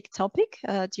very big topic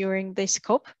during this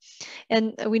COP.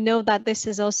 And we know that this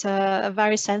is also a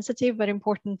very sensitive but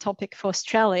important topic for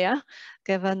Australia,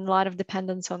 given a lot of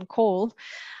dependence on coal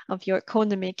of your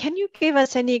economy. Can you give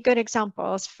us any good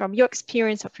examples from your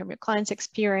experience or from your clients'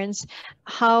 experience,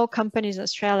 how companies in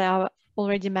Australia are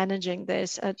already managing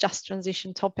this just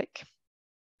transition topic?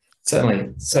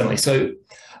 Certainly. So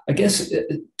I guess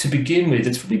to begin with,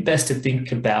 it's probably best to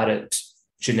think about it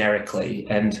generically.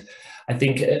 And I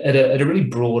think at a really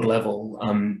broad level,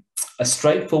 a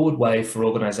straightforward way for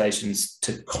organisations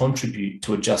to contribute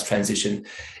to a just transition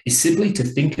is simply to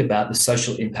think about the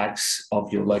social impacts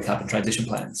of your low carbon transition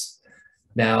plans.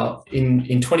 Now, in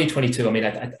 2022, I mean,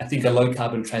 I think a low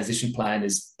carbon transition plan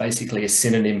is basically a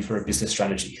synonym for a business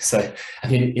strategy. So, I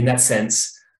mean, in that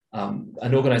sense,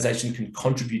 an organisation can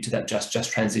contribute to that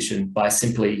just transition by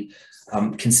simply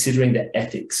considering the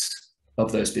ethics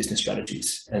of those business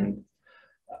strategies. And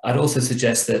I'd also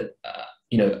suggest that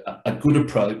a good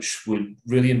approach would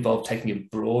really involve taking a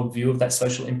broad view of that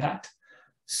social impact.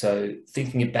 So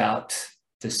thinking about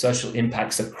the social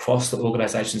impacts across the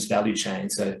organisation's value chain.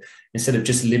 So instead of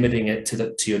just limiting it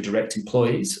to your direct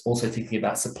employees, also thinking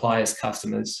about suppliers,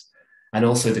 customers, and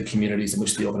also the communities in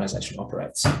which the organisation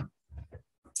operates.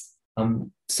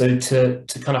 So to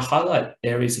kind of highlight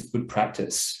areas of good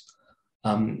practice,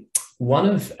 one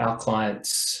of our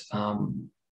clients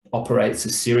operates a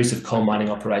series of coal mining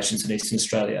operations in Eastern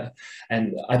Australia.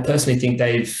 And I personally think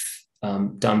they've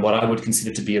done what I would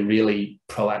consider to be a really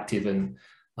proactive and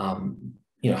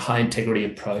high integrity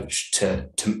approach to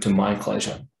mine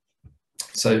closure.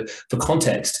 So for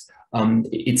context,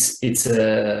 it's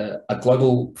a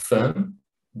global firm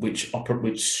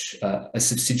a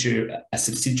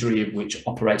subsidiary of which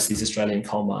operates these Australian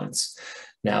coal mines.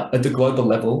 Now, at the global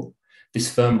level, this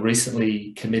firm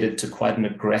recently committed to quite an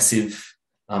aggressive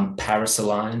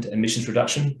Paris-aligned emissions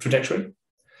reduction trajectory,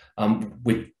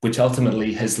 which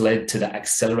ultimately has led to the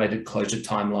accelerated closure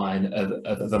timeline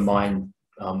of a mine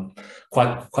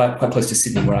quite close to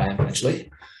Sydney, where I am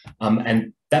actually.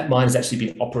 And that mine has actually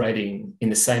been operating in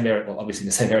the same area, well, obviously in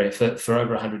the same area for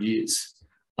over 100 years.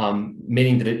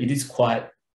 Meaning that it is quite,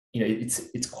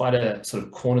 it's quite a sort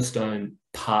of cornerstone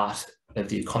part of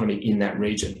the economy in that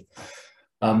region.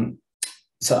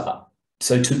 So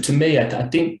to me, I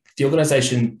think the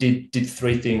organisation did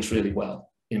three things really well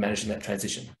in managing that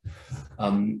transition.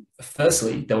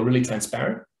 Firstly, they were really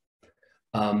transparent.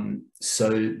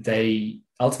 So they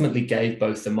ultimately gave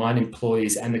both the mine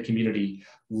employees and the community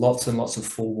lots and lots of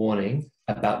forewarning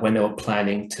about when they were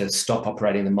planning to stop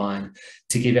operating the mine,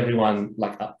 to give everyone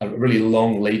like a really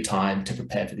long lead time to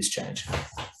prepare for this change.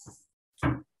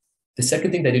 The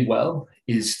second thing they did well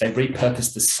is they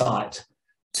repurposed the site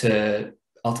to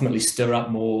ultimately stir up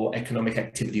more economic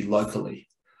activity locally,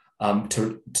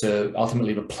 to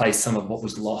ultimately replace some of what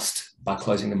was lost by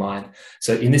closing the mine.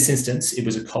 So in this instance, it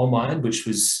was a coal mine which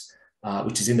is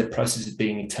in the process of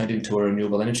being turned into a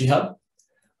renewable energy hub.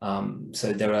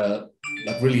 So there are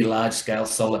like really large-scale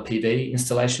solar PV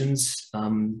installations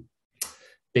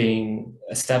being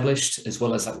established, as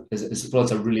well as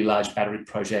a really large battery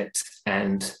project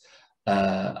and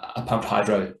a pumped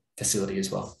hydro facility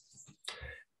as well.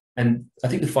 And I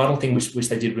think the final thing which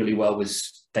they did really well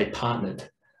was they partnered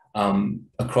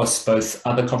across both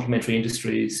other complementary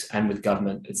industries and with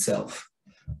government itself.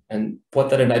 And what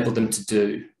that enabled them to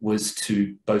do was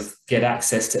to both get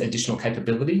access to additional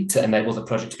capability to enable the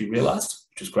project to be realised,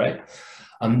 which was great.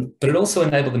 But it also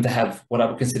enabled them to have what I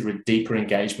would consider a deeper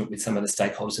engagement with some of the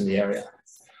stakeholders in the area.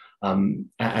 And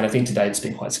I think today it's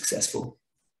been quite successful.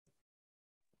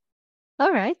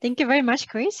 All right, thank you very much,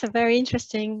 Chris. A very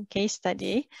interesting case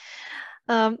study.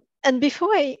 And before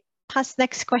I pass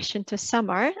next question to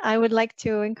Summer, I would like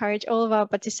to encourage all of our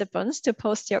participants to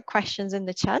post your questions in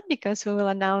the chat, because we will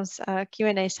announce a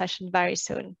Q&A session very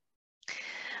soon.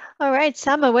 All right,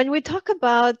 Summer, when we talk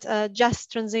about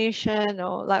just transition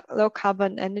or like low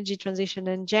carbon energy transition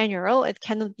in general, it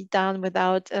cannot be done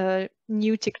without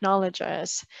new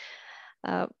technologies.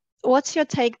 What's your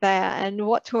take there, and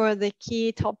what were the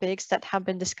key topics that have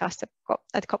been discussed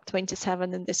at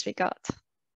COP27 in this regard?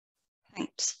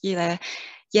 Thanks, Yulia.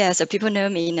 Yeah, so people know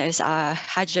me, knows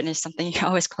hydrogen is something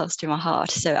always close to my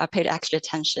heart. So I paid extra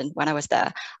attention when I was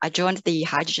there. I joined the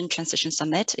Hydrogen Transition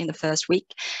Summit in the first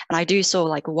week, and I do saw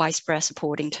like widespread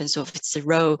support in terms of its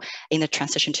role in the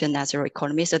transition to a net zero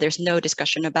economy. So there's no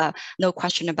question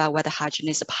about whether hydrogen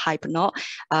is a hype or not.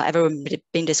 Everyone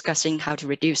been discussing how to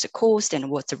reduce the cost and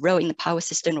what's the role in the power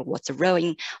system or what's the role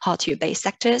in hard-to-abate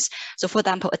sectors. So for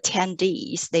example,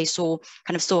 attendees, they saw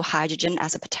hydrogen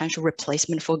as a potential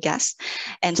replacement for gas.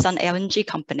 And some LNG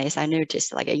companies, I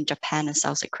noticed, like in Japan and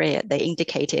South Korea, they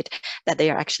indicated that they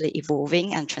are actually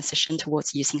evolving and transition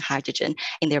towards using hydrogen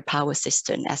in their power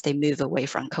system as they move away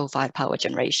from coal-fired power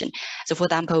generation. So for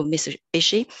example,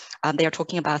 Mitsubishi, they are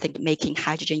talking about, I think, making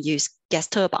hydrogen use gas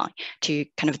turbine to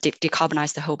kind of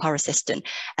decarbonize the whole power system.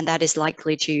 And that is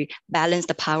likely to balance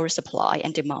the power supply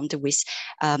and demand with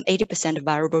 80%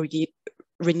 variable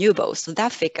renewables. So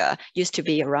that figure used to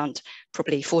be around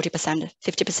probably 40%,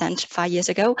 50% 5 years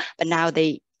ago, but now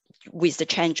with the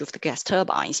change of the gas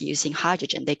turbines using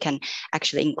hydrogen, they can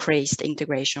actually increase the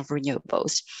integration of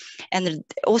renewables. And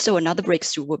also another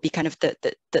breakthrough would be kind of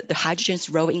the hydrogen's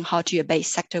role in hard-to-abate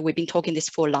sector. We've been talking this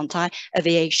for a long time: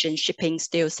 aviation, shipping,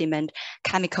 steel, cement,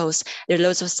 chemicals. There are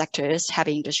loads of sectors,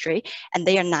 heavy industry, and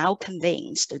they are now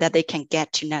convinced that they can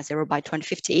get to net zero by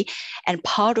 2050. And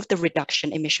part of the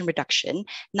emission reduction,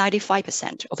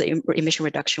 95% of the emission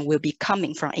reduction will be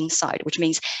coming from inside, which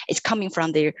means it's coming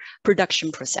from their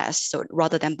production process. So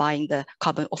rather than buying the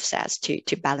carbon offsets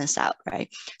to balance out, right?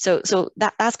 So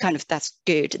that's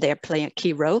good. They're playing a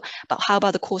key role. But how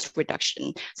about the cost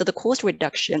reduction? So the cost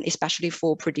reduction, especially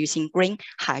for producing green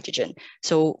hydrogen.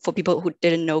 So for people who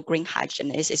didn't know, green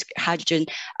hydrogen is hydrogen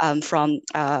from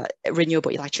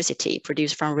renewable electricity,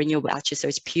 produced from renewable electricity. So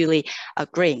it's purely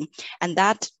green, and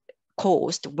that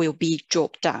cost will be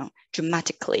dropped down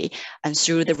dramatically and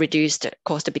through the reduced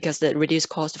cost, because the reduced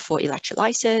cost for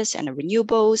electrolysis and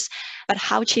renewables. But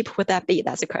how cheap would that be?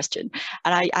 That's a question.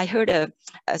 And I heard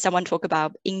someone talk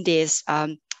about India's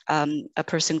a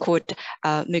person called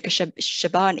Mukesh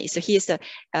Ambani. So he is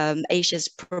Asia's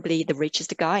probably the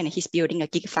richest guy, and he's building a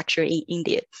gigafactory in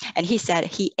India. And he said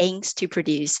he aims to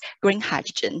produce green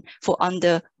hydrogen for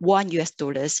under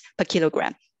 $1 per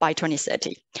kilogram by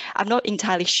 2030. I'm not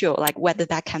entirely sure like whether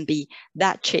that can be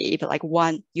that cheap, like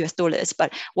 $1,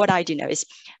 but what I do know is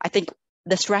I think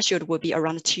the threshold will be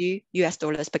around $2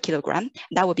 per kilogram.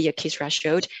 That will be a key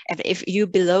threshold. And if you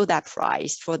below that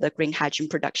price for the green hydrogen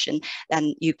production,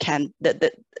 then you can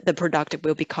the product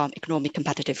will become economically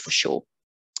competitive for sure.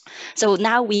 So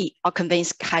now we are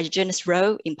convinced hydrogen's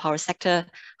role in power sector,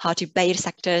 hard-to-abate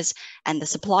sectors, and the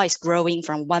supply is growing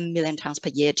from 1 million tons per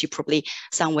year to probably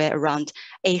somewhere around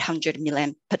 800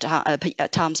 million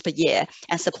tons per year.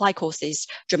 And supply cost is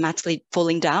dramatically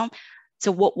falling down.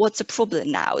 So what's the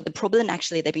problem now? The problem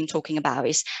actually they've been talking about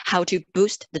is how to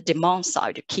boost the demand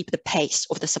side to keep the pace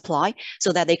of the supply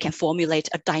so that they can formulate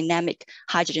a dynamic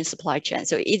hydrogen supply chain.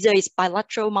 So either it's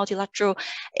bilateral, multilateral,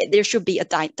 there should be a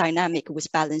dynamic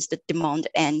with balanced demand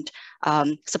and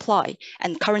supply.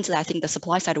 And currently, I think the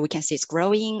supply side, we can see it's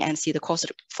growing and see the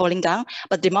cost falling down,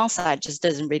 but demand side just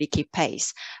doesn't really keep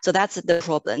pace. So that's the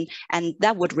problem. And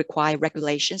that would require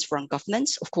regulations from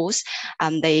governments, of course.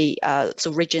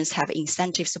 So regions have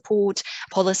incentive support,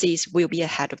 policies will be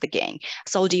ahead of the game.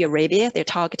 Saudi Arabia, they're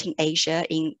targeting Asia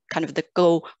in kind of the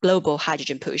global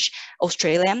hydrogen push.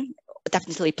 Australia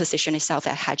definitely position itself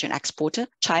as a hydrogen exporter.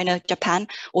 China, Japan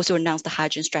also announced the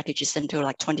hydrogen strategies until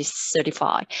like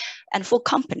 2035. And for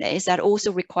companies, that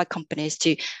also require companies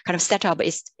to kind of set up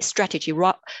a strategy,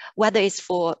 whether it's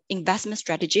for investment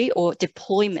strategy or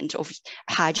deployment of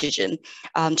hydrogen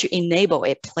to enable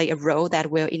it play a role that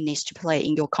it needs to play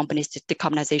in your company's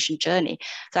decarbonization journey.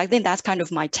 So I think that's kind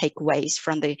of my takeaways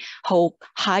from the whole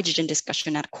hydrogen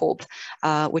discussion at COP,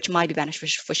 which might be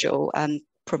beneficial for sure.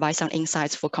 Provide some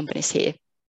insights for companies here.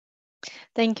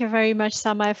 Thank you very much,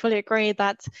 Sam. I fully agree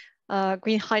that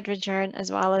green hydrogen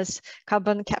as well as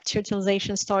carbon capture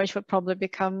utilization storage would probably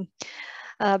become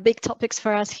big topics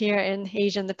for us here in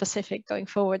Asia and the Pacific going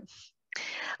forward.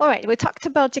 All right, we talked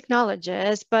about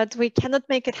technologies, but we cannot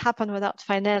make it happen without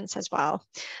finance as well.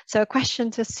 So a question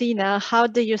to Sina, how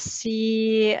do you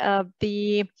see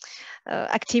the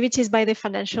activities by the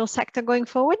financial sector going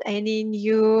forward? Any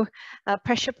new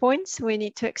pressure points we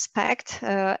need to expect?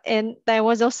 And there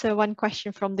was also one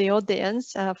question from the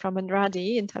audience, from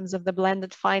Anradi, in terms of the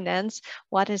blended finance.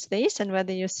 What is this, and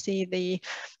whether you see the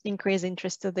increased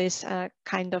interest to this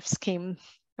kind of scheme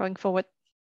going forward?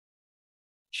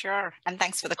 Sure, and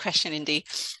thanks for the question, Indy.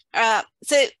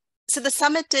 So the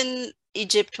summit in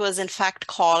Egypt was in fact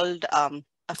called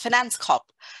a finance COP,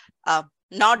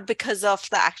 not because of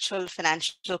the actual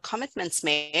financial commitments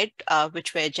made,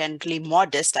 which were generally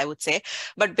modest, I would say,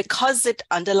 but because it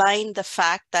underlined the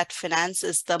fact that finance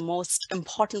is the most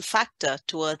important factor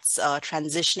towards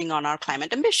transitioning on our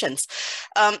climate ambitions.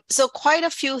 So quite a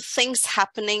few things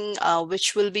happening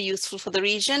which will be useful for the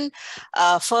region.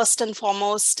 First and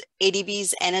foremost,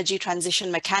 ADB's Energy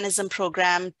Transition Mechanism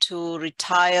program to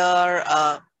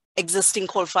retire existing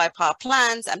coal-fired power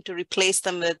plants and to replace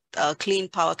them with clean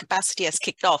power capacity has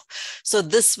kicked off. So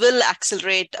this will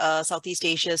accelerate Southeast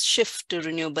Asia's shift to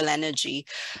renewable energy.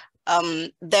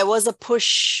 There was a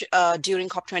push during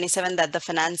COP27 that the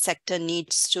finance sector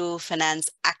needs to finance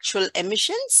actual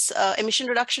emissions, emission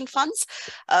reduction funds,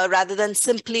 rather than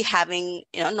simply having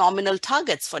nominal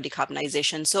targets for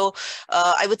decarbonization. So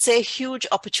I would say a huge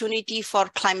opportunity for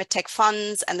climate tech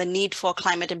funds and the need for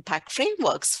climate impact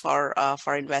frameworks for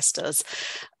investors.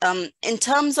 In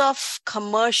terms of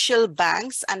commercial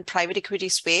banks and private equity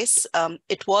space,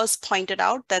 it was pointed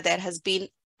out that there has been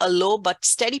a low but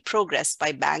steady progress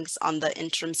by banks on the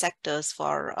interim sectors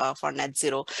for net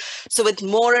zero. So with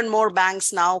more and more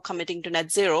banks now committing to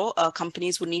net zero,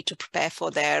 companies would need to prepare for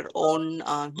their own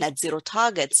net zero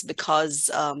targets because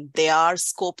they are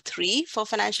scope 3 for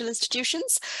financial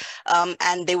institutions,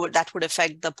 and that would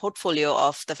affect the portfolio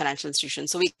of the financial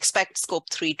institutions. So we expect scope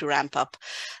 3 to ramp up.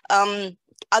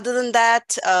 Other than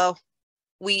that,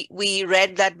 we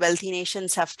read that wealthy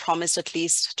nations have promised at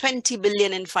least 20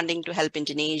 billion in funding to help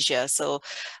Indonesia. So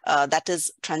that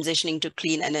is transitioning to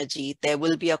clean energy. There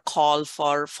will be a call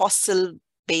for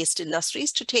fossil-based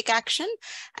industries to take action,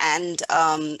 and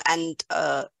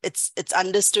it's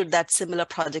understood that similar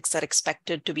projects are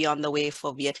expected to be on the way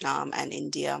for Vietnam and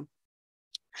India.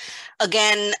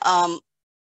 Again,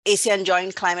 ASEAN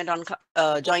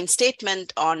joint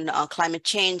statement on climate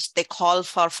change, they call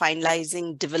for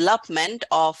finalizing development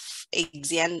of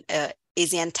ASEAN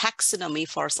taxonomy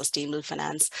for sustainable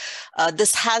finance.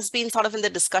 This has been sort of in the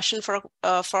discussion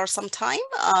for some time,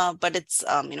 but it's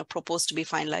proposed to be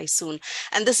finalized soon.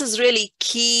 And this is really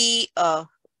key.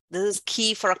 This is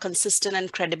key for a consistent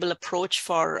and credible approach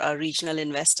for regional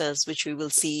investors, which we will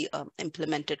see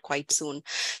implemented quite soon.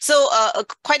 So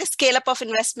quite a scale up of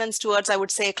investments towards, I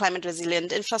would say, climate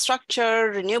resilient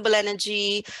infrastructure, renewable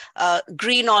energy,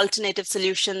 green alternative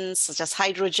solutions such as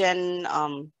hydrogen,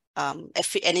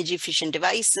 energy efficient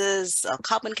devices,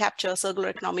 carbon capture, circular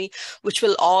economy, which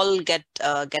will all get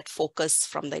focus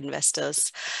from the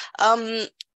investors.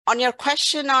 On your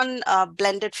question on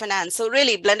blended finance, so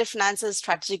really blended finance is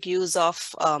strategic use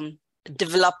of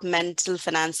developmental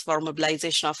finance for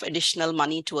mobilization of additional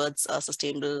money towards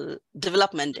sustainable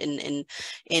development in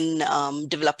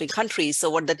developing countries. So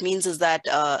what that means is that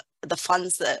the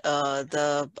funds,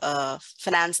 the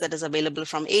finance that is available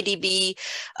from ADB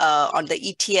on the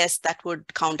ETS, that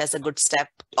would count as a good step.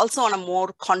 Also on a more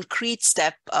concrete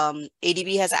step,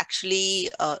 ADB has actually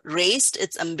raised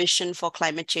its ambition for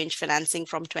climate change financing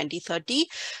from 2030.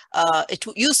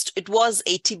 It was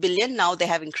 80 billion, now they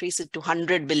have increased it to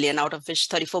 100 billion, out of which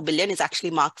 34 billion is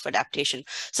actually marked for adaptation.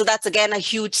 So that's again a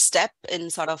huge step in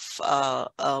sort of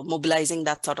mobilizing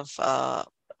that sort of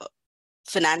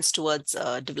finance towards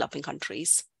developing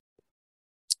countries.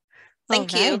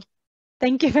 Thank you.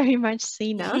 Thank you very much,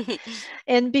 Sina.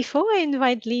 And before I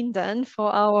invite Lyndon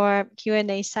for our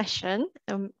Q&A session,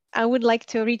 I would like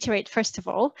to reiterate, first of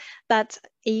all, that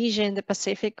Asia and the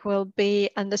Pacific will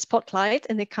be under spotlight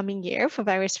in the coming year for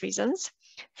various reasons.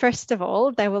 First of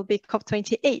all, there will be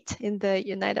COP28 in the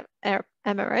United Arab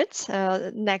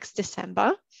Emirates next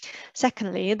December.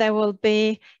 Secondly, there will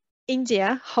be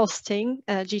India hosting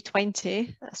a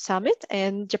G20 summit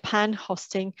and Japan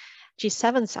hosting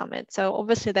G7 summit. So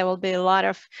obviously there will be a lot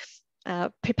of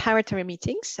preparatory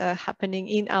meetings happening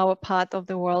in our part of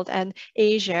the world, and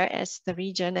Asia as the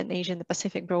region and Asia and the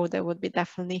Pacific broader would be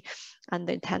definitely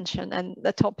under attention and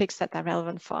the topics that are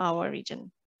relevant for our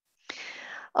region.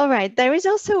 All right, there is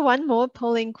also one more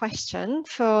polling question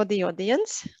for the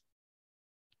audience.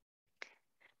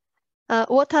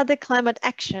 What are the climate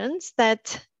actions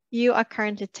that you are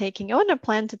currently taking on or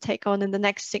plan to take on in the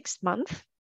next 6 months?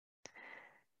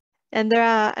 And there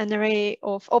are an array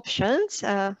of options,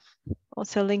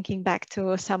 also linking back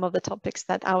to some of the topics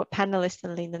that our panelists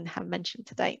and Lyndon have mentioned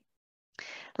today.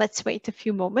 Let's wait a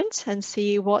few moments and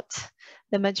see what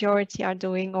the majority are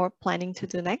doing or planning to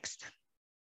do next.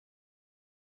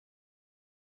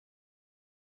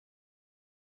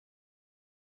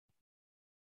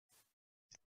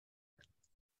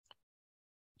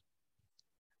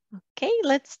 Okay,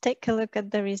 let's take a look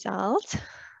at the results.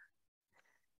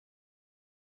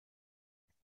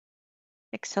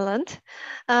 Excellent.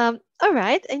 All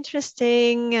right,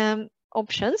 interesting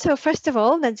options. So first of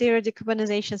all, net zero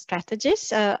decarbonization strategies.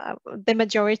 The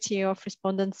majority of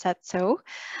respondents said so.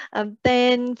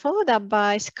 Then followed up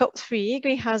by Scope 3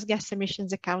 greenhouse gas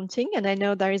emissions accounting. And I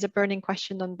know there is a burning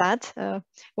question on that,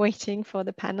 waiting for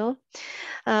the panel.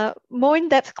 More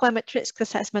in-depth climate risk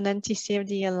assessment and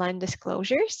TCFD aligned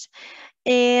disclosures.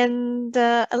 And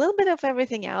a little bit of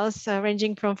everything else,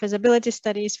 ranging from feasibility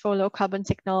studies for low carbon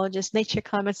technologies, nature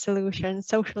climate solutions,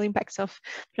 social impacts of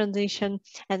transition,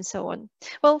 and so on.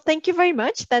 Well, thank you very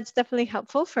much. That's definitely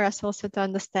helpful for us also to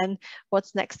understand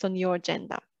what's next on your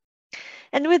agenda.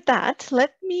 And with that,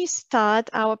 let me start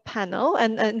our panel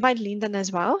and invite Lyndon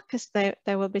as well, because there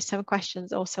will be some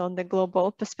questions also on the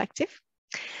global perspective.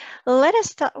 Let us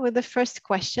start with the first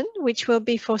question, which will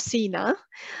be for Sina,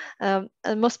 and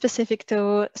more specific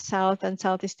to South and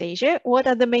Southeast Asia. What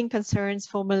are the main concerns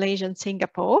for Malaysia and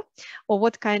Singapore, or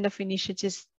what kind of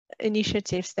initiatives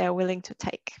they are willing to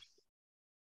take?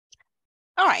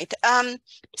 All right.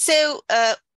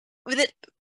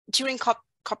 During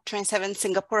COP27,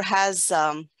 Singapore has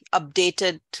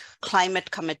updated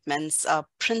climate commitments,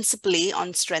 principally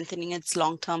on strengthening its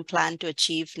long-term plan to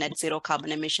achieve net zero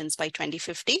carbon emissions by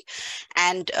 2050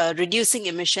 and reducing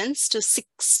emissions to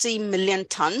 60 million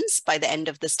tons by the end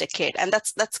of this decade. And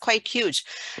that's quite huge.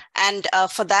 And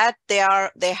for that,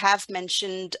 they have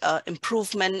mentioned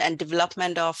improvement and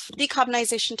development of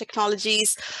decarbonization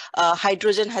technologies.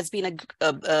 Hydrogen has been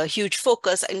a huge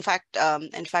focus. In fact,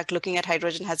 looking at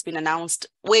hydrogen has been announced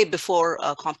way before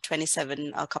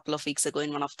COP27 a couple of weeks ago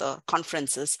in one of the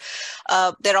conferences.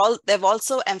 They've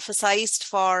also emphasized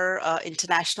for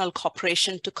international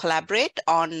cooperation to collaborate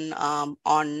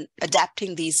on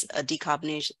adapting these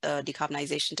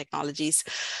decarbonization technologies.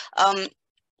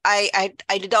 I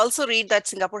did also read that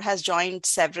Singapore has joined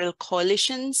several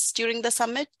coalitions during the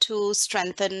summit to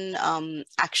strengthen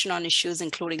action on issues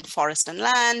including forest and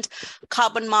land,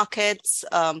 carbon markets,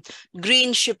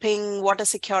 green shipping, water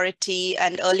security,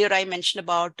 and earlier I mentioned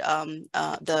about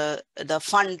the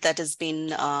fund that has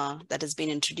been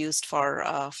introduced for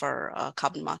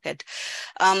carbon market.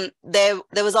 There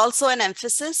was also an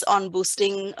emphasis on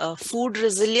boosting food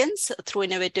resilience through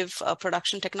innovative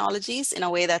production technologies in a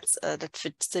way that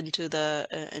fits into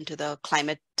the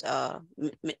climate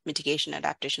mitigation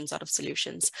adaptation sort of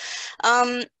solutions.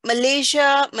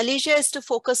 Malaysia is to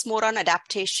focus more on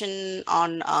adaptation,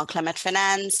 on climate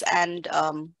finance, and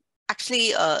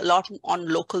actually a lot on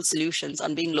local solutions,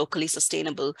 on being locally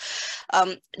sustainable.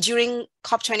 During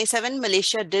COP27,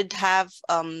 Malaysia did have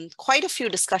quite a few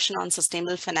discussions on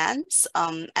sustainable finance,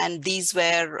 and these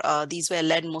were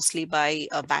led mostly by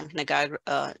Bank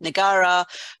Negara,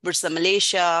 Bursa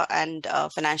Malaysia, and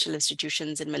financial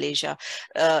institutions in Malaysia.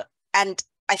 And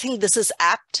I think this is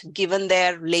apt given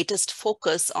their latest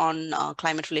focus on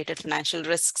climate-related financial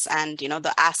risks and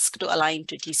the ask to align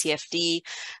to TCFD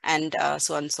and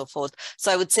so on and so forth. So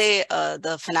I would say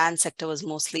the finance sector was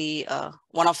mostly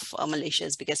one of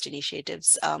Malaysia's biggest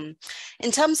initiatives.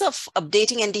 In terms of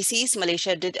updating NDCs,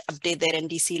 Malaysia did update their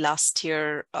NDC last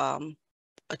year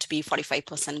to be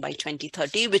 45% by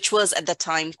 2030, which was at the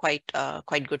time quite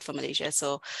good for Malaysia.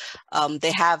 So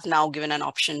they have now given an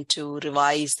option to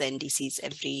revise the NDCs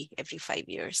every 5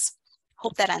 years.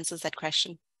 Hope that answers that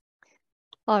question.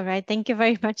 All right, thank you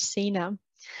very much, Sina.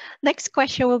 Next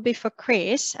question will be for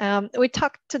Chris. We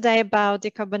talked today about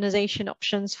decarbonization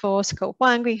options for Scope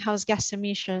 1 greenhouse gas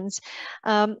emissions.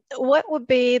 What would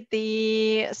be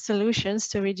the solutions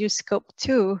to reduce Scope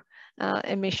 2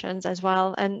 emissions as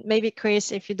well? And maybe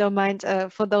Chris, if you don't mind,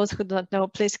 for those who don't know,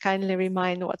 please kindly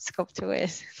remind what Scope 2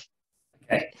 is.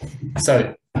 Okay,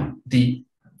 so the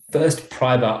first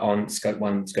primer on Scope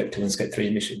 1, Scope 2 and Scope 3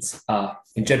 emissions are,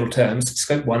 in general terms,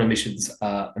 Scope 1 emissions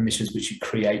are emissions which you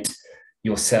create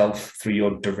yourself through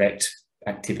your direct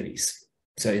activities.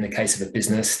 So in the case of a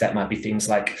business, that might be things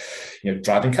like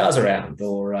driving cars around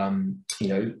or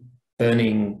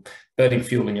burning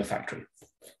fuel in your factory.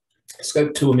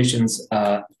 Scope 2 emissions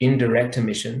are indirect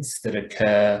emissions that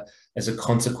occur as a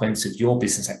consequence of your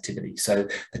business activity. So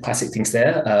the classic things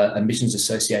there are emissions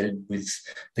associated with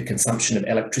the consumption of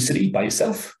electricity by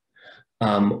yourself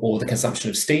or the consumption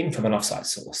of steam from an offsite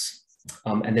source.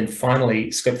 And then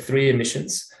finally, Scope 3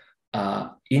 emissions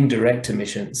are indirect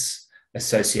emissions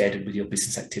associated with your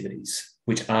business activities,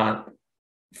 which aren't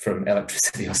from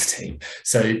electricity or steam.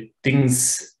 So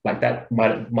things like that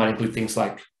might include things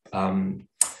like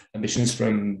emissions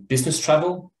from business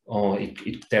travel, or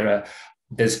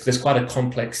there's quite a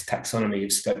complex taxonomy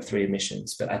of Scope 3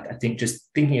 emissions. But I think just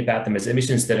thinking about them as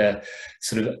emissions that are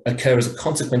sort of occur as a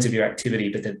consequence of your activity,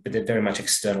 but they're very much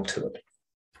external to it.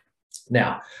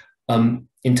 Now,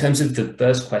 In terms of the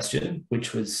first question,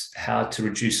 which was how to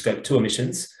reduce Scope 2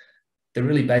 emissions, the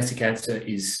really basic answer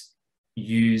is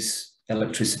use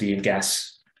electricity and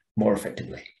gas more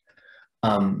effectively.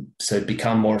 So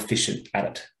become more efficient at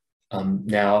it.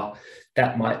 Now,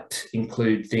 that might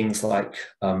include things like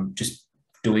just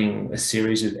doing a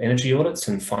series of energy audits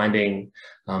and finding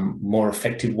more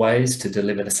effective ways to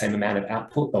deliver the same amount of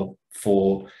output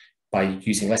by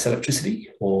using less electricity.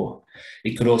 Or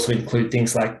it could also include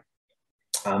things like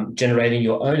generating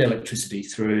your own electricity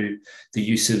through the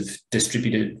use of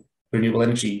distributed renewable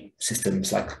energy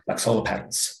systems like solar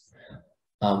panels.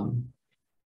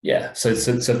 Yeah, so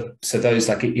those,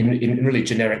 like in really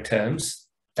generic terms,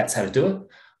 that's how to do it.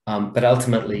 But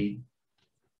ultimately,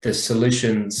 the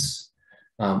solutions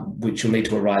which you'll need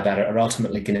to arrive at are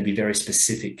ultimately going to be very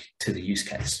specific to the use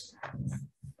case.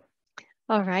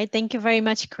 All right, thank you very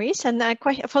much, Chris. And a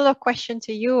follow-up question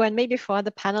to you, and maybe for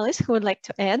the panelists who would like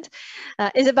to add,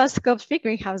 is about Scope 3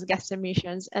 greenhouse gas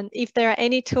emissions, and if there are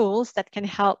any tools that can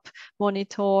help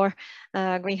monitor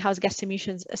greenhouse gas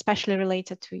emissions, especially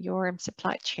related to your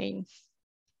supply chain.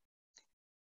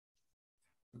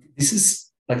 This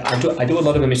is like I do a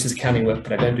lot of emissions accounting work,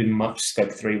 but I don't do much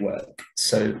Scope 3 work.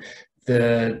 So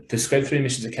the Scope 3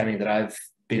 emissions accounting that I've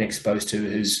been exposed to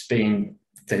has been,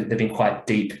 they've been quite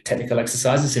deep technical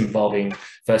exercises involving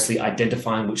firstly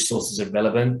identifying which sources are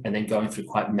relevant and then going through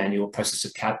quite manual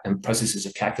processes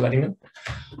of calculating them.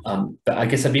 But I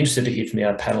guess I'd be interested to hear from the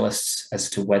other panelists as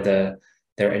to whether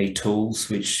there are any tools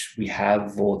which we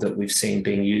have or that we've seen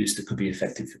being used that could be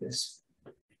effective for this.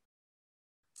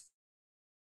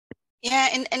 Yeah,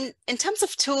 in terms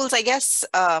of tools, I guess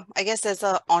there's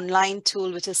an online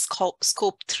tool which is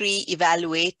Scope 3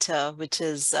 Evaluator, which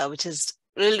is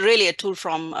really a tool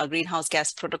from a Greenhouse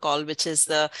Gas Protocol, which is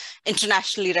the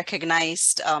internationally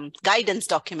recognized guidance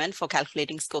document for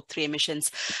calculating Scope 3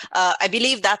 emissions. I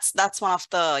believe that's one of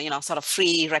the sort of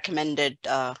free recommended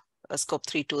Scope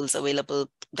 3 tools available.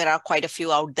 There are quite a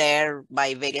few out there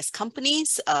by various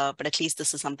companies, but at least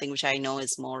this is something which I know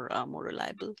is more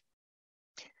reliable.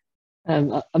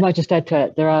 I might just add to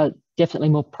that, there are definitely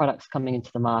more products coming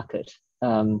into the market,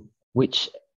 which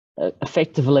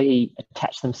effectively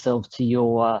attach themselves to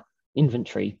your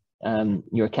inventory,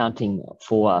 your accounting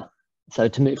so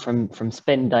to move from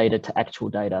spend data to actual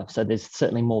data. So there's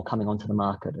certainly more coming onto the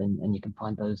market, and you can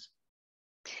find those.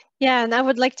 Yeah, and I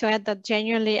would like to add that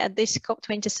generally at this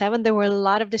COP27, there were a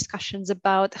lot of discussions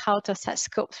about how to assess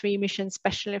Scope 3 emissions,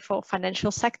 especially for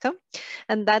financial sector.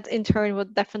 And that in turn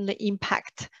would definitely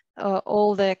impact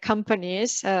all the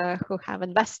companies who have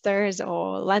investors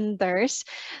or lenders.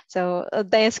 So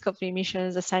their Scope 3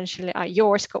 emissions essentially are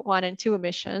your Scope 1 and 2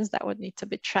 emissions that would need to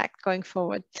be tracked going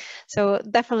forward. So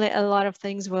definitely a lot of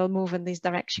things will move in this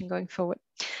direction going forward.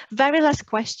 Very last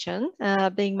question,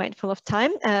 being mindful of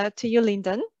time, to you,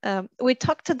 Lyndon. We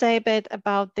talked today a bit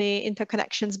about the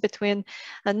interconnections between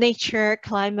nature,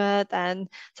 climate, and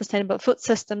sustainable food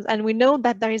systems. And we know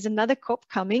that there is another COP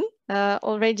coming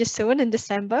already soon in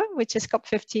December, which is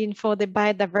COP15 for the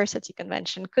Biodiversity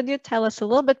Convention. Could you tell us a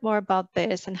little bit more about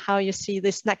this and how you see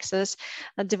this nexus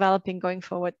developing going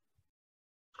forward?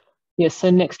 Yes,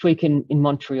 so next week in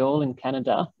Montreal in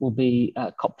Canada will be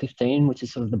COP15, which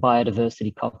is sort of the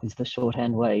biodiversity COP, is the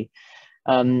shorthand way.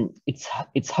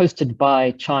 It's hosted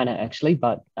by China actually,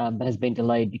 but has been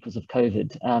delayed because of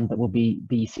COVID, but will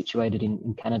be situated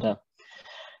in Canada.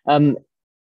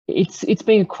 It's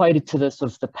being equated to the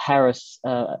sort of the Paris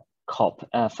COP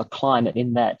for climate,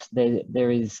 in that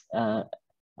there is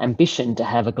ambition to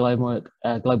have a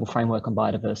global framework on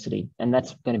biodiversity, and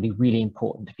that's going to be really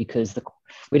important because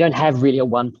we don't have really a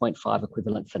 1.5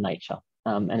 equivalent for nature,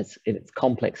 and it's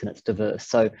complex and it's diverse.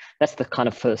 So that's the kind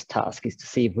of first task, is to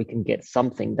see if we can get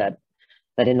something that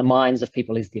in the minds of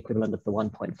people is the equivalent of the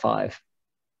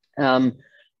 1.5.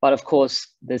 But of course,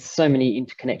 there's so many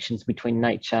interconnections between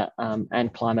nature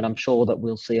and climate. I'm sure that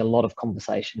we'll see a lot of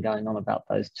conversation going on about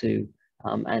those two,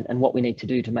 and what we need to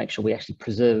do to make sure we actually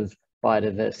preserve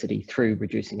biodiversity through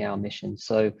reducing our emissions.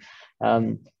 So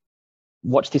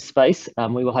watch this space.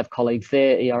 We will have colleagues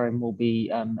there. ERM will be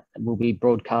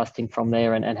broadcasting from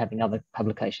there and having other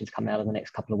publications come out in the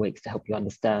next couple of weeks to help you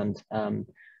understand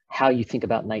how you think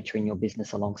about nature in your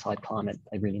business alongside climate.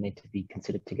 They really need to be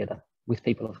considered together with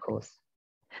people, of course.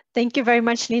 Thank you very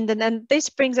much, Lyndon. And this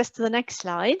brings us to the next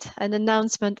slide, an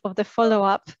announcement of the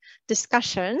follow-up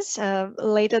discussions.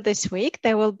 Later this week,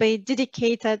 there will be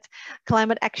dedicated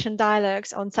climate action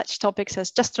dialogues on such topics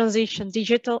as just transition,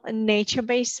 digital and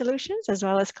nature-based solutions, as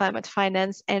well as climate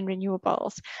finance and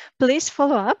renewables. Please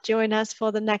follow up, join us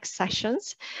for the next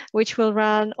sessions, which will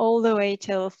run all the way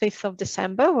till 5th of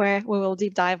December, where we will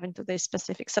deep dive into the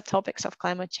specific subtopics of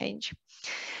climate change.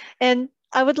 And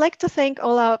I would like to thank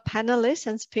all our panelists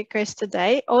and speakers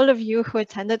today, all of you who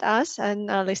attended us and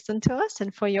listened to us,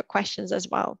 and for your questions as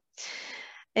well.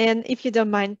 And if you don't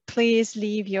mind, please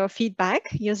leave your feedback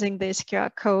using this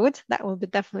QR code. That will be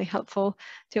definitely helpful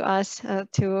to us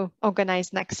to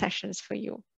organize next sessions for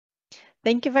you.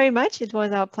 Thank you very much. It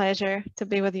was our pleasure to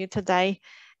be with you today,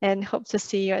 and hope to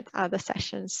see you at other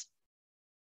sessions.